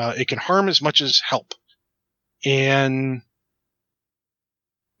 it can harm as much as help. And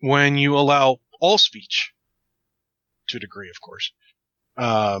when you allow all speech, to a degree, of course,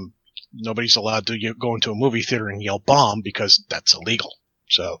 nobody's allowed to go into a movie theater and yell bomb because that's illegal.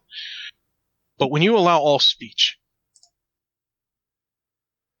 So, but when you allow all speech,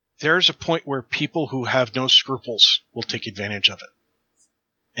 there's a point where people who have no scruples will take advantage of it.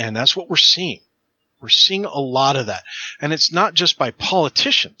 And that's what we're seeing. We're seeing a lot of that. And it's not just by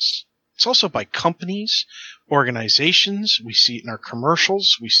politicians. It's also by companies, organizations. We see it in our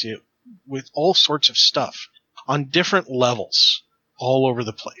commercials. We see it with all sorts of stuff on different levels all over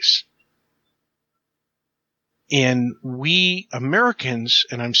the place. And we Americans,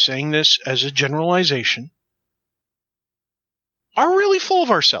 and I'm saying this as a generalization, are really full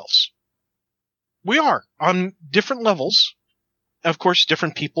of ourselves. We are on different levels. Of course,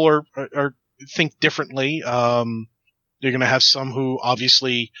 different people are think differently. You're going to have some who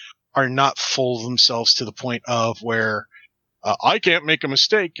obviously are not full of themselves to the point of where I can't make a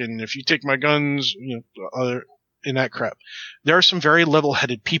mistake, and if you take my guns, in that crap. There are some very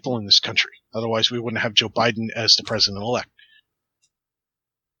level-headed people in this country. Otherwise, we wouldn't have Joe Biden as the president-elect.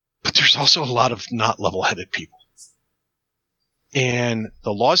 But there's also a lot of not level-headed people. And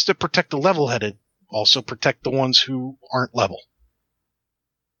the laws that protect the level-headed also protect the ones who aren't level.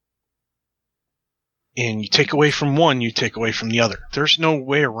 And you take away from one, you take away from the other. There's no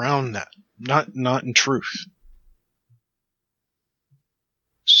way around that. Not in truth.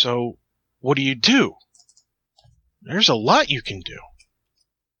 So, what do? There's a lot you can do.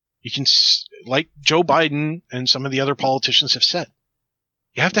 You can, like Joe Biden and some of the other politicians have said,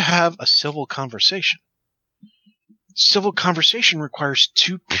 you have to have a civil conversation. Civil conversation requires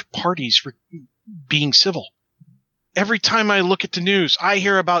two parties being civil. Every time I look at the news, I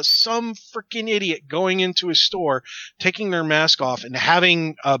hear about some freaking idiot going into a store, taking their mask off, and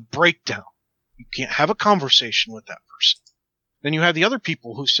having a breakdown. You can't have a conversation with that person. Then you have the other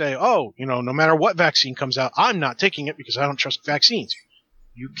people who say, no matter what vaccine comes out, I'm not taking it because I don't trust vaccines.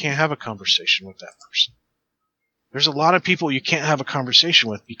 You can't have a conversation with that person. There's a lot of people you can't have a conversation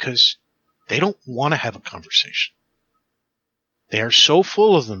with because they don't want to have a conversation. They are so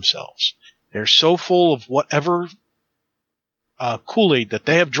full of themselves. They're so full of whatever Kool-Aid that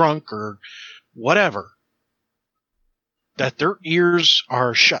they have drunk or whatever that their ears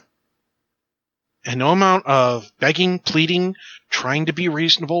are shut. And no amount of begging, pleading, trying to be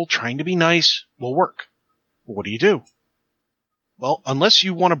reasonable, trying to be nice will work. What do? Well, unless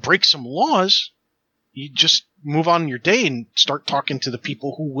you want to break some laws, you just move on your day and start talking to the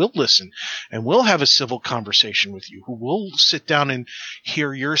people who will listen and will have a civil conversation with you, who will sit down and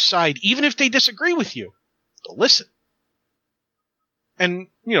hear your side, even if they disagree with you. They'll listen. And,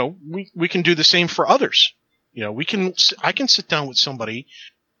 we can do the same for others. I can sit down with somebody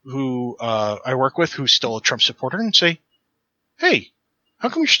who I work with who's still a Trump supporter and say, hey, how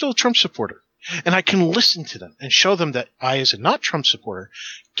come you're still a Trump supporter? And I can listen to them and show them that I, as a not Trump supporter,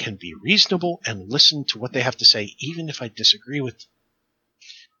 can be reasonable and listen to what they have to say, even if I disagree with them.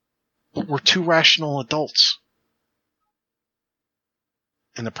 But we're two rational adults.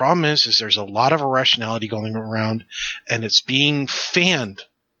 And the problem is there's a lot of irrationality going around, and it's being fanned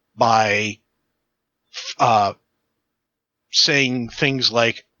by saying things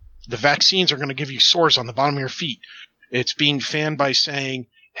like, the vaccines are going to give you sores on the bottom of your feet. It's being fanned by saying,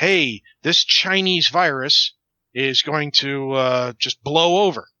 hey, this Chinese virus is going to just blow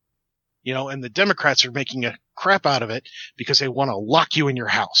over. And the Democrats are making a crap out of it because they want to lock you in your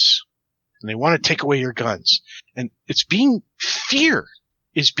house. And they want to take away your guns. And fear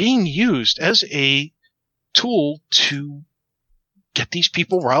is being used as a tool to get these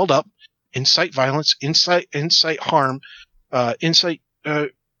people riled up, incite violence, incite harm, incite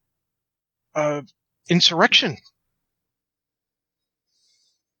insurrection.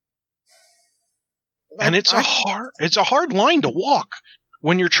 And it's a hard line to walk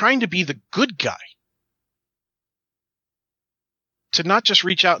when you're trying to be the good guy. To not just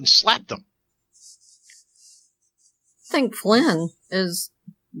reach out and slap them. I think Flynn is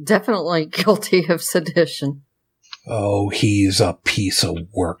definitely guilty of sedition. Oh, he's a piece of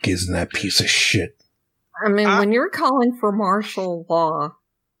work, isn't that piece of shit? I mean, when you're calling for martial law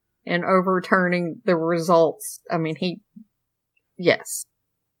and overturning the results, I mean, yes.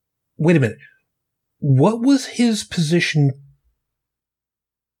 Wait a minute. What was his position?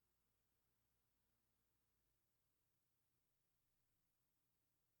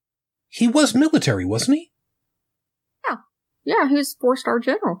 He was military, wasn't he? Yeah, he's 4-star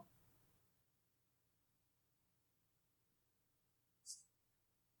general.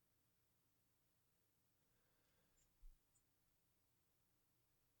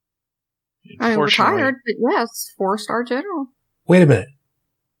 I'm retired, but yes, 4-star general. Wait a minute.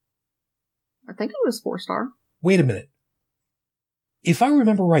 I think he was 4-star. Wait a minute. If I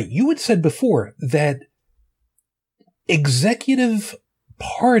remember right, you had said before that executive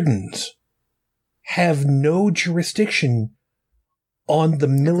pardons have no jurisdiction on the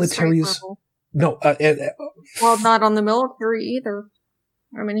military's... No. Well, not on the military either.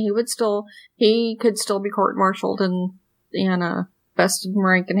 I mean, he could still be court-martialed and vested in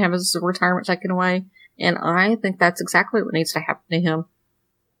rank and have his retirement taken away. And I think that's exactly what needs to happen to him.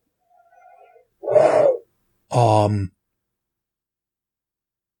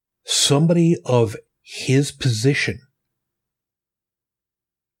 Somebody of his position,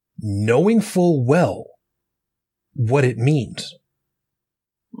 knowing full well what it means,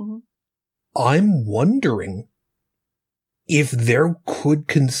 Mm-hmm. I'm wondering if there could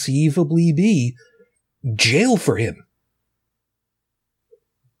conceivably be jail for him.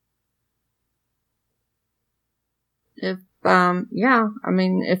 If, yeah, I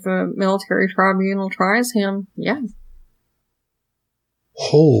mean, if a military tribunal tries him, yeah.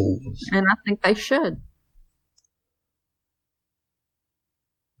 Oh. And I think they should.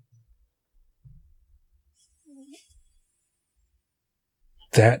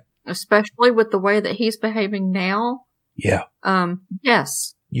 That. Especially with the way that he's behaving now. Yeah.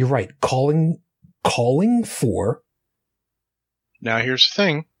 Yes. You're right. Calling for. Now, here's the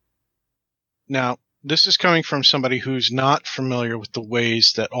thing. Now, this is coming from somebody who's not familiar with the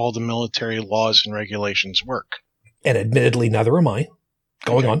ways that all the military laws and regulations work. And admittedly, neither am I.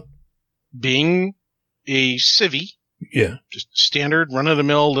 Going on. Being a civvy. Yeah. Just standard,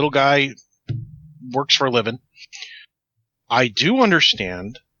 run-of-the-mill little guy, works for a living. I do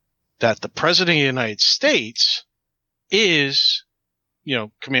understand that the President of the United States is,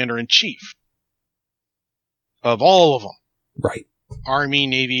 Commander-in-Chief of all of them. Right. Army,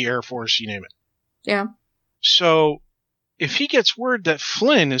 Navy, Air Force, you name it. Yeah. So if he gets word that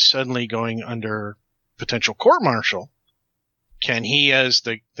Flynn is suddenly going under potential court-martial, can he, as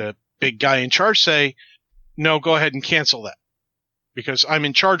the big guy in charge, say, no, go ahead and cancel that? Because I'm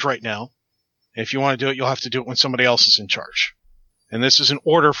in charge right now. If you want to do it, you'll have to do it when somebody else is in charge. And this is an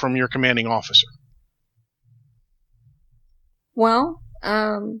order from your commanding officer. Well,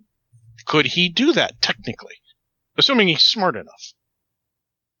 could he do that, technically? Assuming he's smart enough.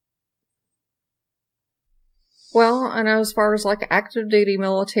 Well, I know as far as like active duty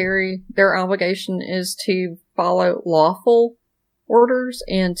military, their obligation is to follow lawful orders,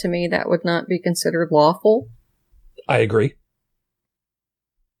 and to me that would not be considered lawful. I agree.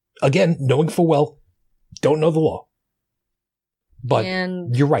 Again, knowing full well, don't know the law. But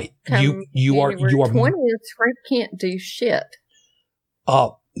and you're right. You are 20th, Frank can't do shit.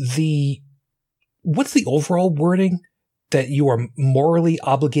 What's the overall wording? That you are morally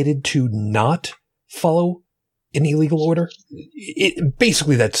obligated to not follow an illegal order?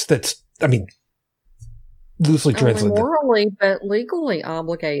 Basically that's I mean, loosely translated. Morally, but legally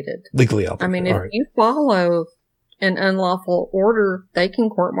obligated. Legally obligated. I mean, if you follow an unlawful order, they can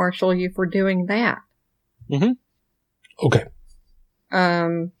court-martial you for doing that. Mm-hmm. Okay.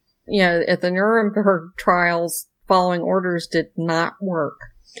 At the Nuremberg trials, following orders did not work.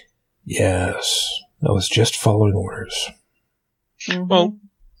 Yes. I was just following orders. Mm-hmm. Well,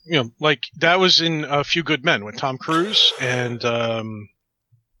 like that was in A Few Good Men with Tom Cruise and a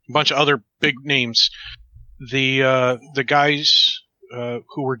bunch of other big names. The guys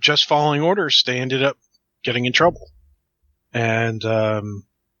who were just following orders, they ended up getting in trouble. And,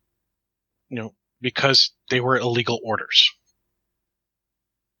 because they were illegal orders.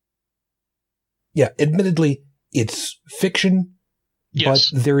 Yeah, admittedly, it's fiction,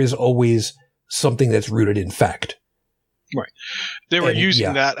 yes. But there is always something that's rooted in fact. Right. They were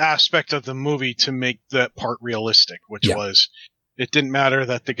using that aspect of the movie to make that part realistic, which was, it didn't matter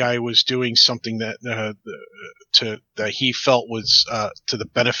that the guy was doing something that that he felt was to the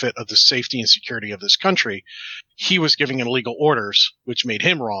benefit of the safety and security of this country. He was giving illegal orders, which made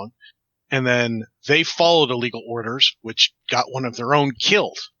him wrong. And then they followed illegal orders, which got one of their own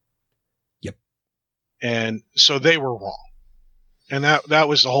killed. Yep. And so they were wrong. And that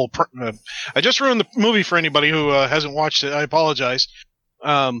was the whole. I just ruined the movie for anybody who hasn't watched it. I apologize.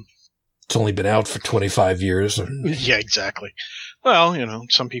 It's only been out for 25 years. Yeah, exactly. Well,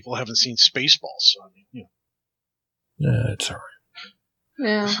 some people haven't seen Spaceballs, so I mean, it's all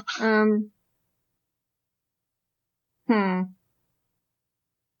right. Yeah.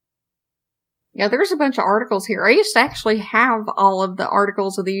 Yeah, there's a bunch of articles here. I used to actually have all of the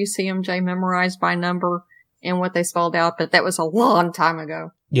articles of the UCMJ memorized by number and what they spelled out, but that was a long time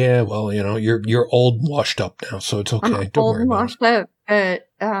ago. Yeah, well, you're old and washed up now, so it's okay. Don't worry about it. Old and washed up, but,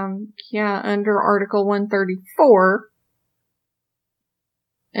 under Article 134,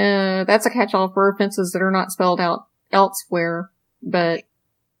 that's a catch-all for offenses that are not spelled out elsewhere, but,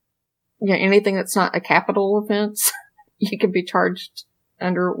 anything that's not a capital offense, you can be charged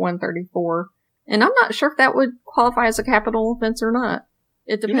under 134. And I'm not sure if that would qualify as a capital offense or not.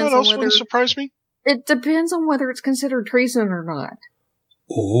 It depends what else wouldn't surprise me? It depends on whether it's considered treason or not.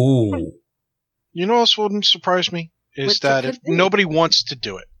 Ooh. You know what else wouldn't surprise me? Is that if nobody wants to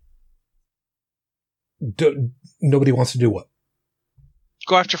do it. Nobody wants to do what?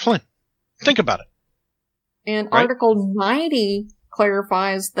 Go after Flynn. Think about it. And right? Article 90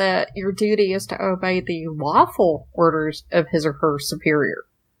 clarifies that your duty is to obey the lawful orders of his or her superior.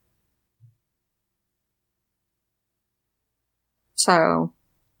 So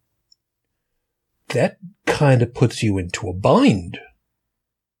that kind of puts you into a bind.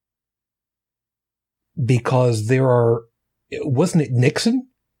 Because wasn't it Nixon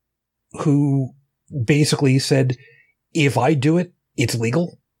who basically said, if I do it, it's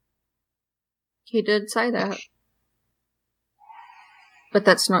legal? He did say that. But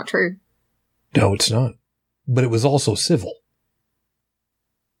that's not true. No, it's not. But it was also civil.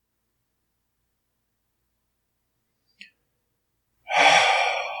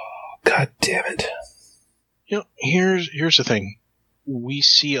 God damn it. Here's the thing. We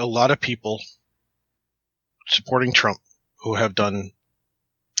see a lot of people supporting Trump who have done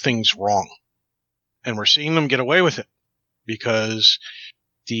things wrong. And we're seeing them get away with it because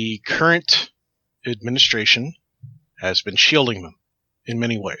the current administration has been shielding them in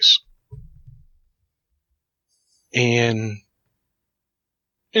many ways. And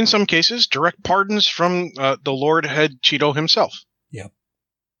in some cases, direct pardons from the Lord head Cheeto himself. Yep.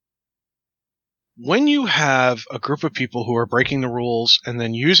 When you have a group of people who are breaking the rules and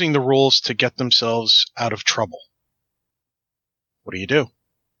then using the rules to get themselves out of trouble, what do?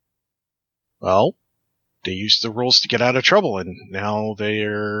 Well, they use the rules to get out of trouble, and now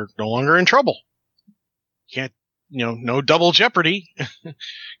they're no longer in trouble. Can't, no double jeopardy.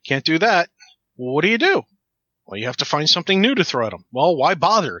 Can't do that. Well, what do? Well, you have to find something new to throw at them. Well, why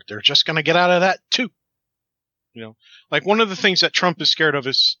bother? They're just going to get out of that too. Like one of the things that Trump is scared of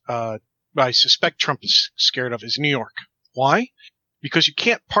is, I suspect Trump is scared of is New York. Why? Because you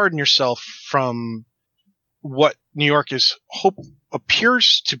can't pardon yourself from what New York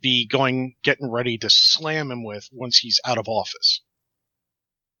appears to be getting ready to slam him with once he's out of office.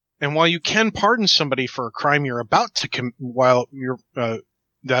 And while you can pardon somebody for a crime you're about to commit, a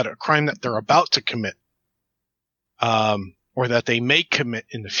crime that they're about to commit, or that they may commit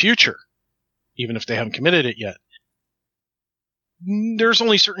in the future, even if they haven't committed it yet, there's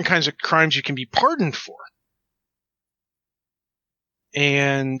only certain kinds of crimes you can be pardoned for.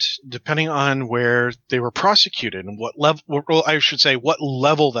 And depending on where they were prosecuted and what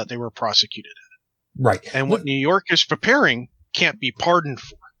level that they were prosecuted at. Right. And what New York is preparing can't be pardoned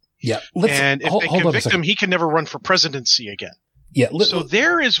for. Yeah. And if they convict him, he can never run for presidency again. Yeah. So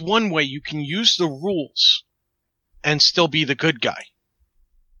there is one way you can use the rules and still be the good guy.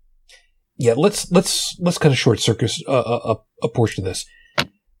 Yeah, let's kind of short circuit a portion of this.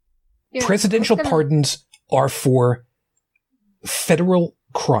 Yeah, presidential pardons are for federal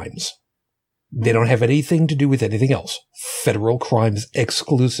crimes. They don't have anything to do with anything else. Federal crimes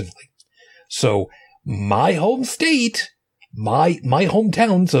exclusively. So my home state, my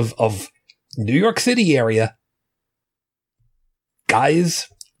hometowns of New York City area, guys,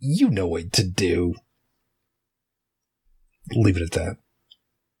 you know what to do. Leave it at that.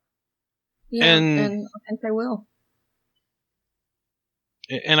 Yeah, and I think they will.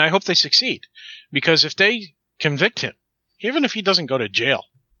 And I hope they succeed. Because if they convict him, even if he doesn't go to jail,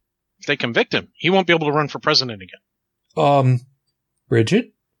 if they convict him, he won't be able to run for president again.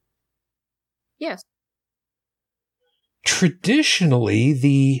 Bridget? Yes. Traditionally,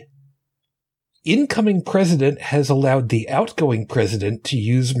 the incoming president has allowed the outgoing president to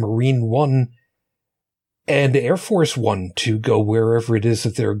use Marine One and Air Force One to go wherever it is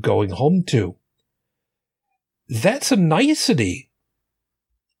that they're going home to. That's a nicety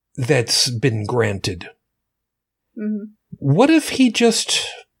that's been granted. Mm-hmm. What if he just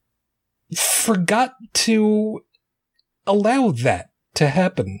forgot to allow that to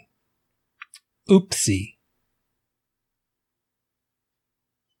happen? Oopsie.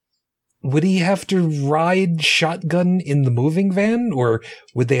 Would he have to ride shotgun in the moving van, or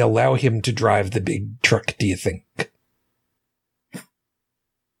would they allow him to drive the big truck, do you think?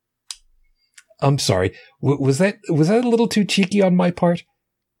 I'm sorry. Was that a little too cheeky on my part?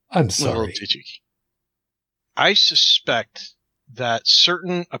 I'm sorry. A little too cheeky. I suspect that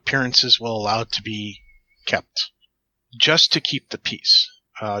certain appearances will allow to be kept, just to keep the peace.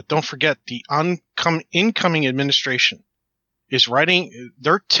 Don't forget, the incoming administration is writing,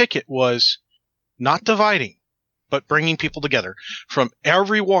 their ticket was not dividing, but bringing people together from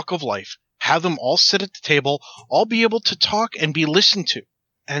every walk of life, have them all sit at the table, all be able to talk and be listened to,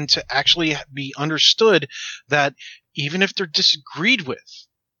 and to actually be understood that even if they're disagreed with,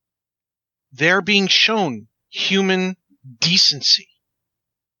 they're being shown human decency.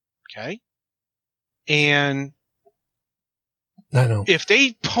 Okay? And I know. If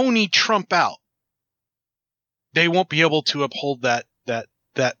they pony Trump out, they won't be able to uphold that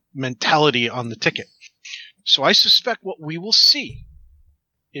mentality on the ticket. So I suspect what we will see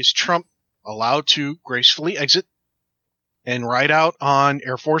is Trump allowed to gracefully exit and ride out on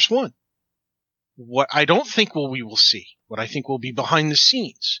Air Force One. What I don't think we will see, what I think will be behind the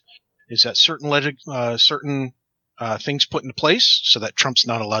scenes, is that certain things put into place so that Trump's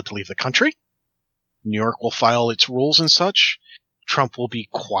not allowed to leave the country. New York will file its rules and such. Trump will be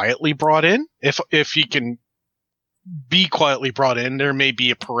quietly brought in. If he can be quietly brought in, there may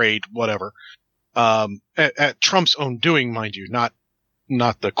be a parade, whatever. At Trump's own doing, mind you, not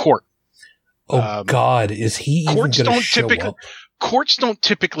the court. Oh God, is he even going to show up? Courts don't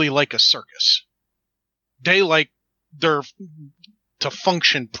typically like a circus. They like to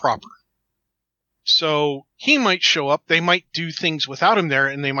function proper. So he might show up. They might do things without him there,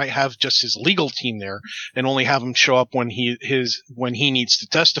 and they might have just his legal team there, and only have him show up when he needs to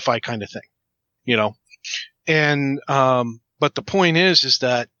testify, kind of thing, you know. And but the point is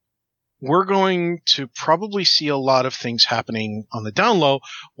that we're going to probably see a lot of things happening on the down low,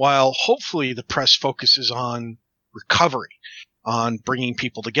 while hopefully the press focuses on recovery, on bringing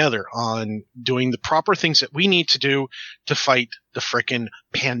people together, on doing the proper things that we need to do to fight the frickin'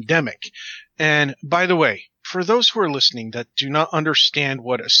 pandemic. And by the way, for those who are listening that do not understand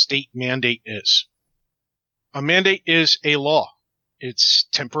what a state mandate is, a mandate is a law. It's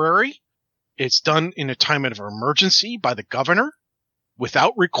temporary. It's done in a time of emergency by the governor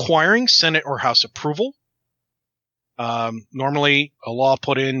without requiring Senate or House approval. Normally, a law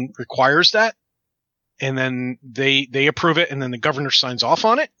put in requires that, and then they approve it, and then the governor signs off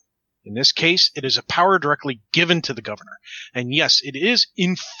on it. In this case, it is a power directly given to the governor. And yes, it is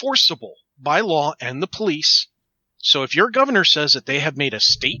enforceable by law and the police. So if your governor says that they have made a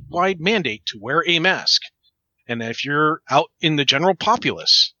statewide mandate to wear a mask, and that if you're out in the general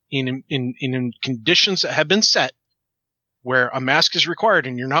populace in conditions that have been set where a mask is required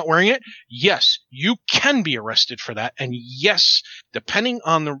and you're not wearing it, yes, you can be arrested for that. And yes, depending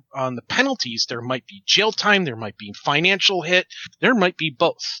on the penalties, there might be jail time, there might be financial hit, there might be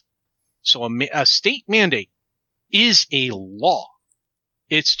both. So a state mandate is a law.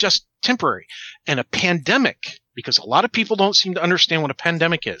 It's just temporary. And a pandemic, because a lot of people don't seem to understand what a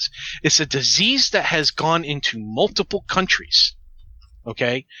pandemic is, it's a disease that has gone into multiple countries.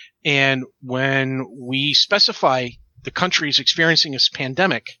 Okay? And when we specify the countries experiencing this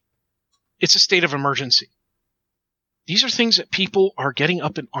pandemic, it's a state of emergency. These are things that people are getting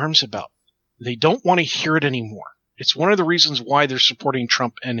up in arms about. They don't want to hear it anymore. It's one of the reasons why they're supporting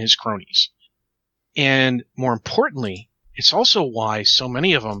Trump and his cronies. And more importantly, it's also why so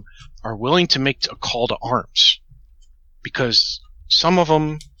many of them are willing to make a call to arms. Because some of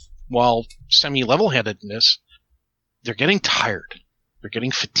them, while semi-level-headedness, they're getting tired. They're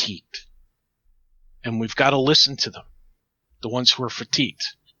getting fatigued. And we've got to listen to them, the ones who are fatigued.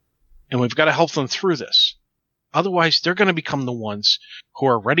 And we've got to help them through this. Otherwise, they're going to become the ones who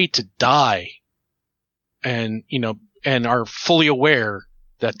are ready to die and are fully aware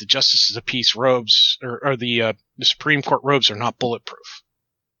that the Justices of Peace robes or the Supreme Court robes are not bulletproof.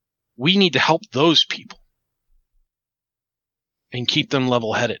 We need to help those people and keep them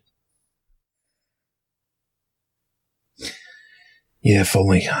level-headed. Yeah, if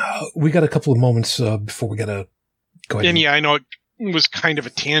only. We got a couple of moments before we got to go ahead. And yeah, I know it was kind of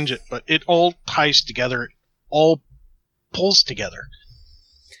a tangent, but it all ties together. It all pulls together.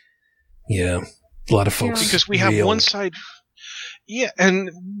 Yeah, a lot of folks. Because we have one side. Yeah,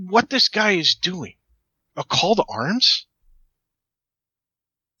 and what this guy is doing, a call to arms?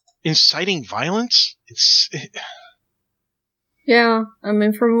 Inciting violence? Yeah, I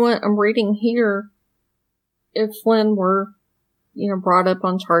mean, from what I'm reading here, if Flynn were, brought up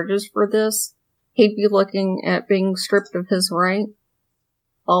on charges for this, he'd be looking at being stripped of his rank,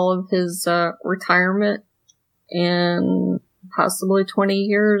 all of his retirement, and possibly 20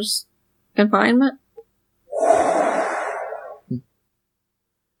 years confinement.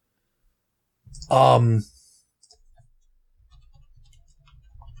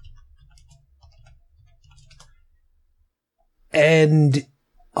 And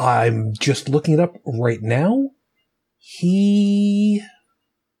I'm just looking it up right now. He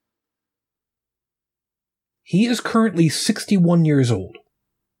is currently 61 years old.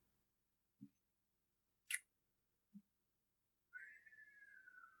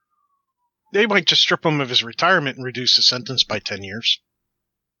 They might just strip him of his retirement and reduce the sentence by 10 years.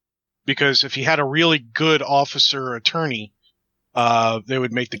 Because if he had a really good officer or attorney, they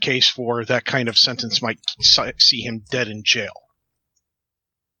would make the case for that kind of sentence might see him dead in jail.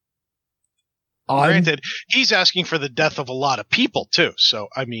 Granted, he's asking for the death of a lot of people, too. So,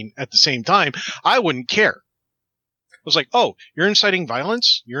 I mean, at the same time, I wouldn't care. was like, oh, you're inciting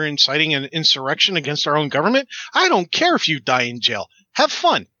violence? You're inciting an insurrection against our own government? I don't care if you die in jail. Have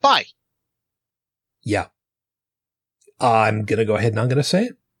fun. Bye. Yeah. I'm going to go ahead and I'm going to say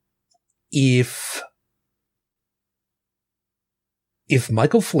it. If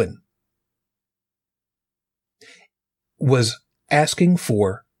Michael Flynn was asking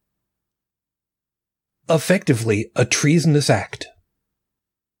for effectively a treasonous act,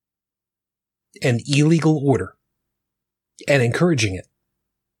 an illegal order, and encouraging it,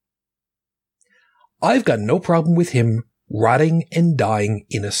 I've got no problem with him rotting and dying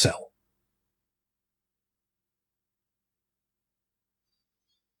in a cell.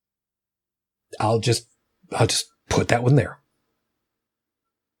 I'll just put that one there.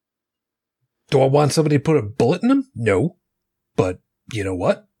 Do I want somebody to put a bullet in him? No. But you know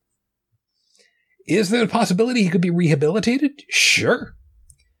what? Is there a possibility he could be rehabilitated? Sure.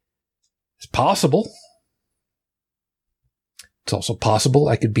 It's possible. It's also possible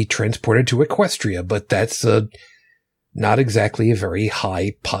I could be transported to Equestria, but that's not exactly a very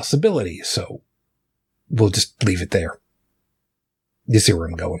high possibility, so we'll just leave it there. You see where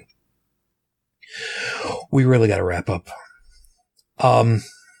I'm going. We really got to wrap up.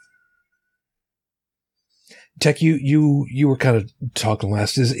 Tech, you were kind of talking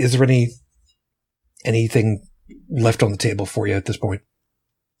last. Is there anything left on the table for you at this point?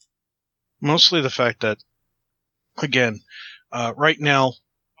 Mostly the fact that, again, right now,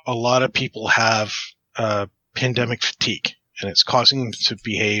 a lot of people have pandemic fatigue, and it's causing them to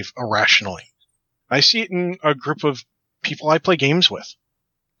behave irrationally. I see it in a group of people I play games with.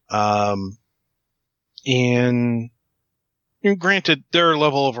 And granted, their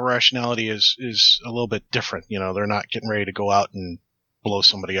level of irrationality is a little bit different. You know, they're not getting ready to go out and blow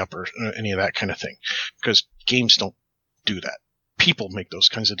somebody up or any of that kind of thing, because games don't do that. People make those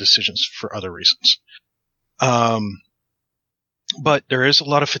kinds of decisions for other reasons. But there is a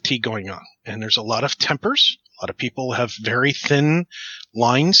lot of fatigue going on, and there's a lot of tempers. A lot of people have very thin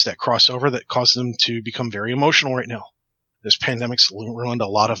lines that cross over that cause them to become very emotional right now. This pandemic's ruined a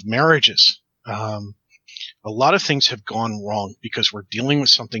lot of marriages. A lot of things have gone wrong because we're dealing with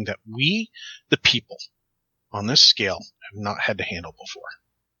something that we, the people, on this scale, have not had to handle before.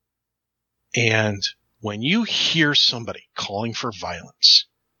 And when you hear somebody calling for violence,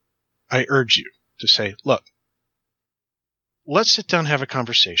 I urge you to say, look, let's sit down and have a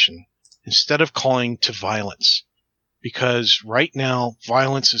conversation instead of calling to violence, because right now,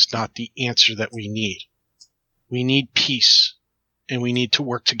 violence is not the answer that we need. We need peace, and we need to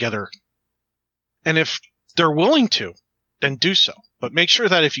work together. And if they're willing to, then do so. But make sure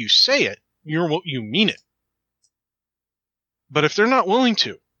that if you say it, you mean it. But if they're not willing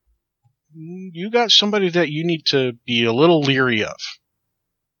to, you got somebody that you need to be a little leery of.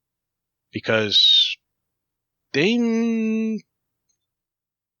 Because I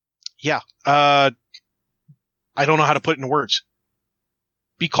don't know how to put it into words.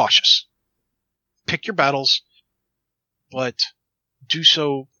 Be cautious. Pick your battles, but do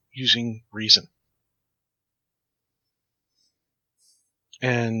so using reason.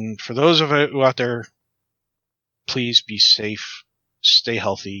 And for those of you out there, please be safe, stay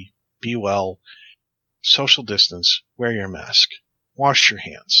healthy, be well, social distance, wear your mask, wash your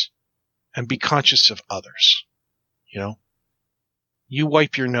hands, and be conscious of others. You know, you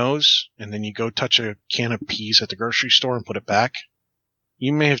wipe your nose and then you go touch a can of peas at the grocery store and put it back.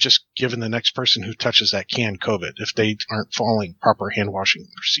 You may have just given the next person who touches that can COVID if they aren't following proper hand washing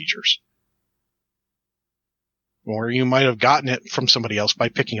procedures. Or you might have gotten it from somebody else by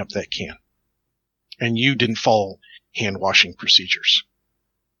picking up that can. And you didn't follow hand washing procedures.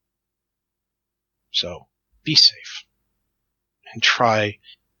 So be safe. And try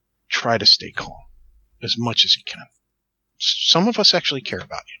to stay calm as much as you can. Some of us actually care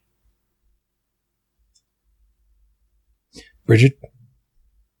about you. Bridget?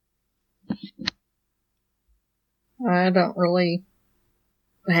 I don't really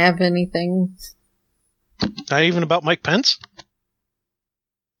have anything. Not even about Mike Pence?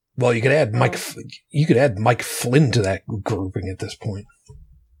 Well, you could add Mike Flynn to that grouping at this point.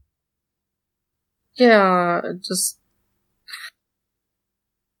 Yeah, just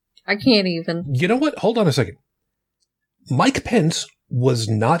I can't even. You know what? Hold on a second. Mike Pence was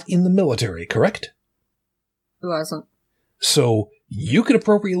not in the military, correct? He wasn't. So you could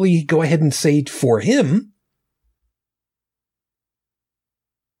appropriately go ahead and say for him.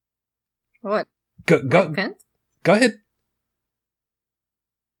 What? Go Pence? Go ahead.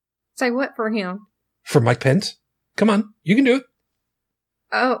 Say what for him? For Mike Pence? Come on, you can do it.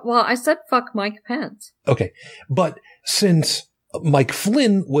 Oh, well, I said fuck Mike Pence. Okay, but since Mike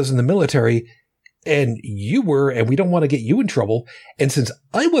Flynn was in the military, And you were, and we don't want to get you in trouble. And since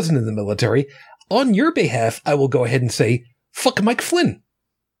I wasn't in the military, on your behalf, I will go ahead and say, fuck Mike Flynn.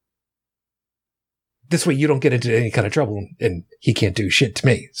 This way you don't get into any kind of trouble, and he can't do shit to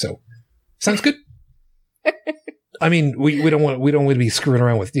me. So, sounds good. I mean, we don't want to be screwing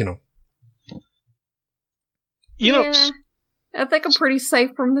around with, Yeah, I think I'm pretty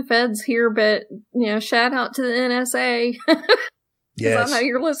safe from the feds here, but, shout out to the NSA. Yes. I know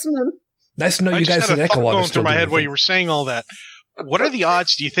you're listening. Nice to know you guys at Echelon are going still through my head doing while you were saying all that. What are the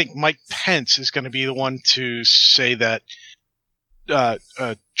odds, do you think Mike Pence is going to be the one to say that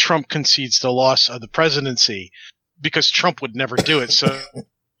Trump concedes the loss of the presidency? Because Trump would never do it. So,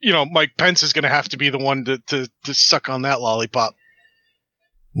 Mike Pence is going to have to be the one to suck on that lollipop.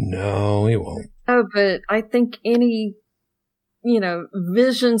 No, he won't. Oh, but I think any,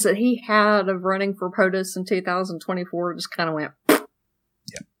 visions that he had of running for POTUS in 2024 just kind of went.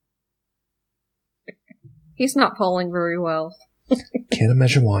 Yeah. He's not polling very well. Can't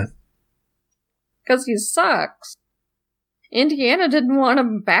imagine why. Because he sucks. Indiana didn't want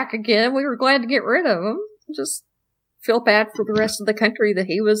him back again. We were glad to get rid of him. Just feel bad for the rest of the country that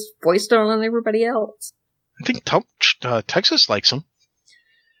he was foisted on everybody else. I think Texas likes him.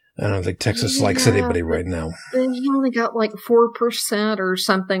 I don't think Texas likes anybody right now. They only got like 4% or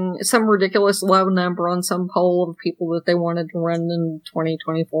something, some ridiculous low number on some poll of people that they wanted to run in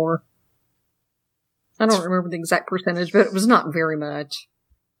 2024. I don't remember the exact percentage, but it was not very much.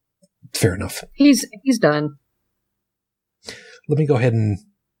 Fair enough. He's done. Let me go ahead and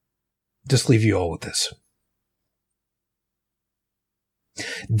just leave you all with this.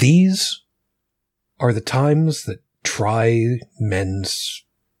 These are the times that try men's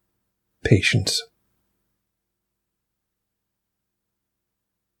patience.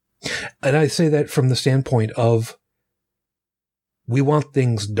 And I say that from the standpoint of we want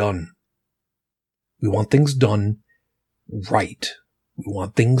things done. We want things done right. We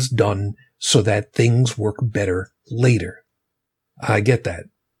want things done so that things work better later. I get that.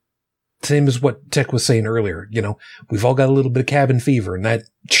 Same as what Tech was saying earlier. We've all got a little bit of cabin fever, and that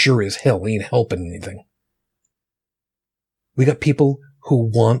sure as hell ain't helping anything. We got people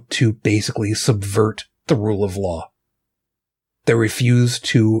who want to basically subvert the rule of law. They refuse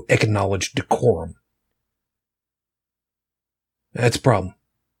to acknowledge decorum. That's a problem.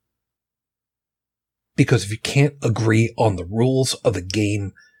 Because if you can't agree on the rules of the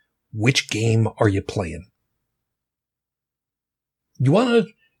game, which game are you playing? You want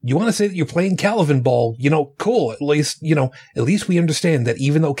to say that you're playing Calvin Ball, cool. At least we understand that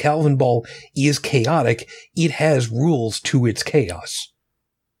even though Calvin Ball is chaotic, it has rules to its chaos.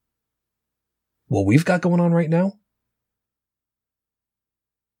 What we've got going on right now?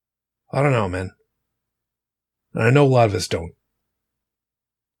 I don't know, man. And I know a lot of us don't.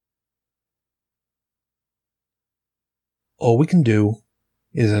 All we can do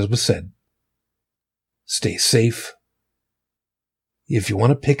is, as was said, stay safe. If you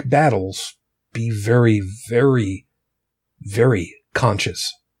want to pick battles, be very, very, very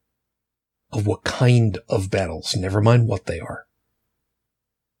conscious of what kind of battles, never mind what they are.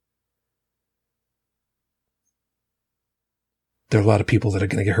 There are a lot of people that are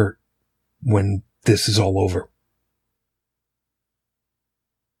going to get hurt when this is all over.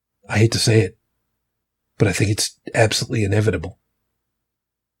 I hate to say it, but I think it's absolutely inevitable.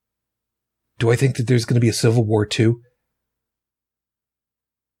 Do I think that there's going to be a civil war too?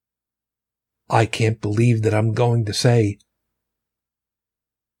 I can't believe that I'm going to say,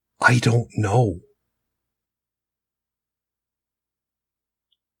 I don't know.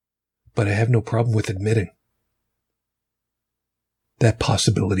 But I have no problem with admitting that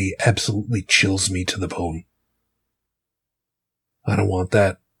possibility absolutely chills me to the bone. I don't want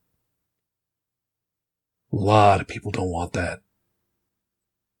that. A lot of people don't want that.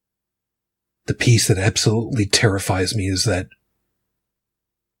 The piece that absolutely terrifies me is that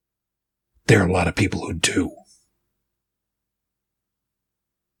there are a lot of people who do.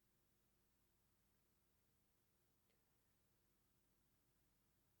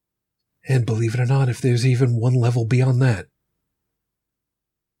 And believe it or not, if there's even one level beyond that,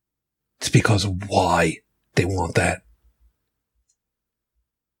 it's because of why they want that.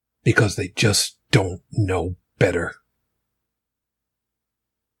 Because they just don't know better.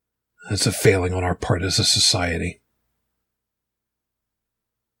 It's a failing on our part as a society.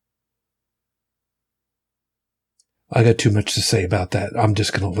 I got too much to say about that. I'm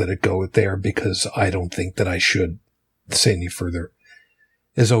just going to let it go there because I don't think that I should say any further.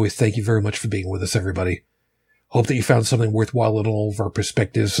 As always, thank you very much for being with us, everybody. Hope that you found something worthwhile in all of our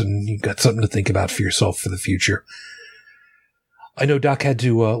perspectives and you got something to think about for yourself for the future. I know Doc had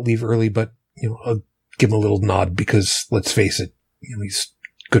to leave early, but I'll give him a little nod because, let's face it, he's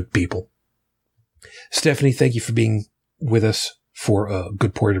good people. Stephanie, thank you for being with us for a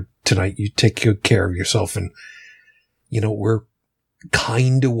good part of tonight. You take good care of yourself, and, we're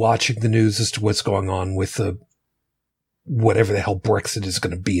kind of watching the news as to what's going on with whatever the hell Brexit is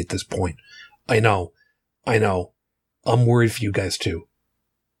going to be at this point. I know. I'm worried for you guys too.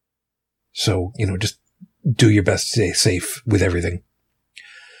 So, just do your best to stay safe with everything.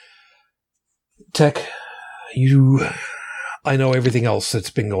 Tech, I know everything else that's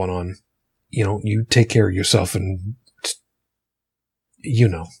been going on. You take care of yourself and,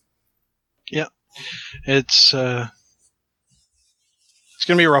 Yeah. It's going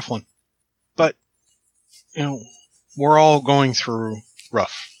to be a rough one. But, we're all going through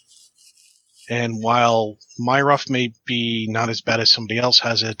rough. And while my rough may be not as bad as somebody else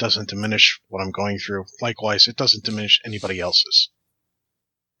has, it doesn't diminish what I'm going through. Likewise, it doesn't diminish anybody else's.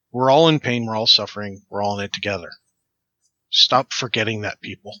 We're all in pain, we're all suffering, we're all in it together. Stop forgetting that,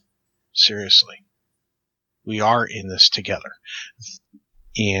 people. Seriously. We are in this together.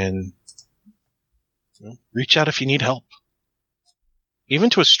 And reach out if you need help. Even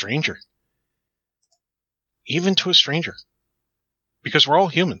to a stranger. Because we're all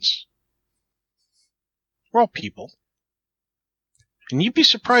humans. We're all people. And you'd be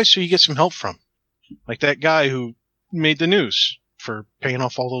surprised who you get some help from. Like that guy who made the news for paying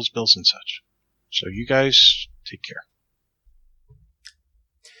off all those bills and such. So you guys take care.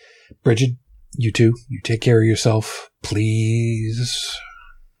 Bridget, you too. You take care of yourself, please.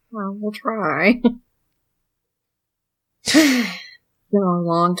 Well, we'll try. It's been a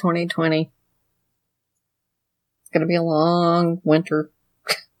long 2020. It's going to be a long winter.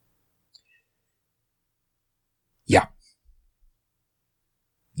 Yeah.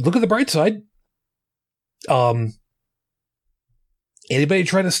 Look at the bright side. Anybody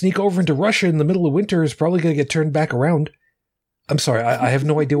trying to sneak over into Russia in the middle of winter is probably going to get turned back around. I'm sorry, I have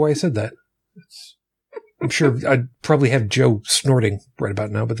no idea why I said that. I'm sure I'd probably have Joe snorting right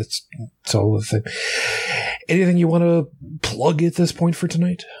about now, but that's all the thing. Anything you want to plug at this point for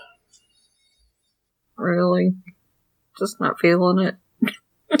tonight? Really? Just not feeling it.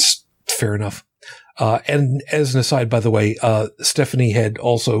 It's fair enough. And as an aside, by the way, Stephanie had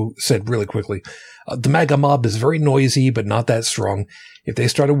also said really quickly, the MAGA mob is very noisy, but not that strong. If they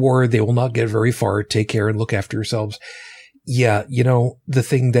start a war, they will not get very far. Take care and look after yourselves. Yeah, the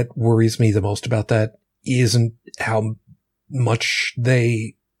thing that worries me the most about that isn't how much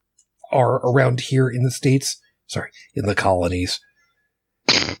they are around here in the States. Sorry, in the colonies.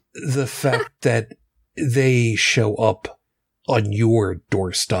 The fact that they show up on your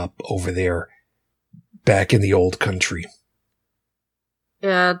doorstep over there back in the old country.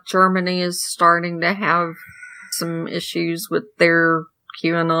 Yeah, Germany is starting to have some issues with their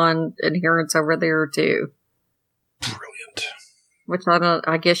QAnon adherents over there too. Brilliant. Which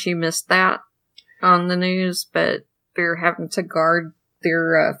I guess you missed that on the news, but they're having to guard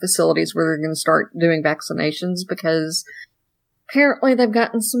their facilities where they're going to start doing vaccinations because apparently they've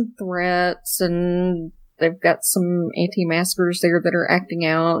gotten some threats and they've got some anti-maskers there that are acting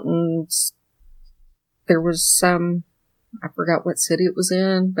out, and there was some, I forgot what city it was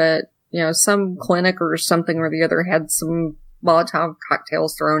in, but some clinic or something or the other had some Molotov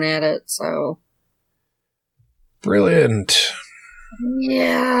cocktails thrown at it, so. Brilliant.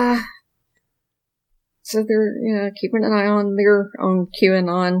 Yeah. So they're, keeping an eye on their own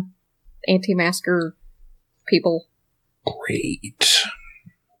QAnon anti-masker people. Great.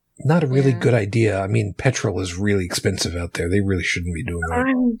 Not a really good idea. I mean, petrol is really expensive out there. They really shouldn't be doing that.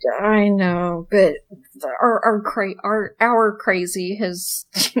 I know, but our crazy has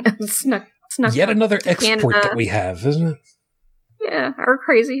snuck yet another export Canada. that we have, isn't it? Yeah, our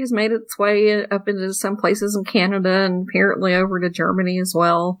crazy has made its way up into some places in Canada and apparently over to Germany as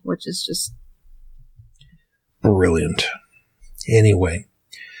well, which is just brilliant. Anyway,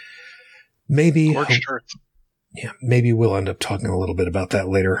 maybe we'll end up talking a little bit about that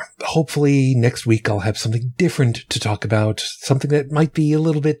later. Hopefully next week I'll have something different to talk about, something that might be a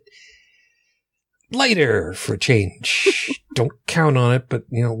little bit lighter for a change. Don't count on it, but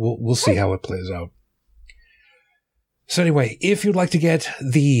we'll see how it plays out. So anyway, if you'd like to get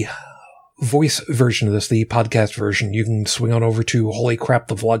the voice version of this, the podcast version, you can swing on over to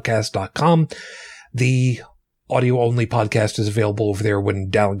holycrapthevlogcast.com. The audio-only podcast is available over there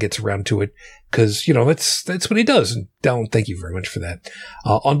when Dallin gets around to it, because, that's what he does. And Dallin, thank you very much for that.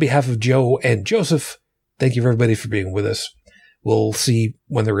 On behalf of Joe and Joseph, thank you everybody for being with us. We'll see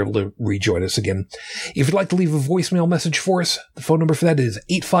when they're able to rejoin us again. If you'd like to leave a voicemail message for us, the phone number for that is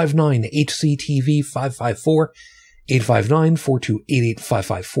 859-HCTV-554,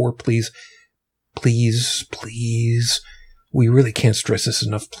 859-428-8554. Please Please, we really can't stress this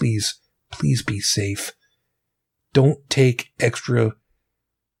enough. Please be safe. Don't take extra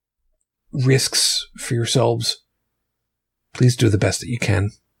risks for yourselves. Please do the best that you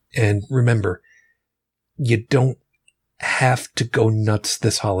can. And remember, you don't have to go nuts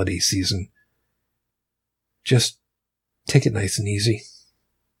this holiday season. Just take it nice and easy.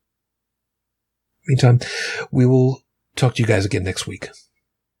 Meantime, we will talk to you guys again next week.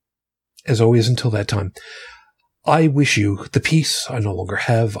 As always, until that time, I wish you the peace I no longer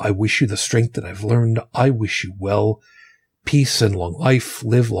have. I wish you the strength that I've learned. I wish you well. Peace and long life.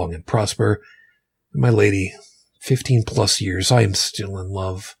 Live long and prosper. My lady, 15 plus years, I am still in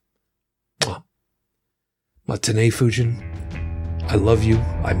love. Matane Fujin, I love you.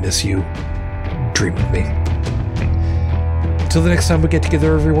 I miss you. Dream of me. Until the next time we get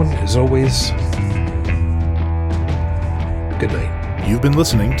together, everyone, as always, good night. You've been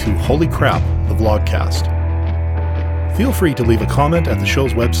listening to Holy Crap, the Vlogcast. Feel free to leave a comment at the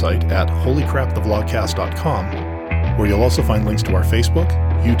show's website at holycrapthevlogcast.com, where you'll also find links to our Facebook,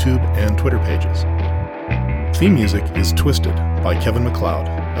 YouTube, and Twitter pages. Theme music is Twisted by Kevin MacLeod,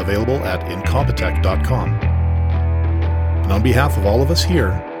 available at incompetech.com. And on behalf of all of us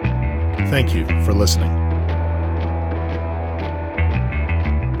here, thank you for listening.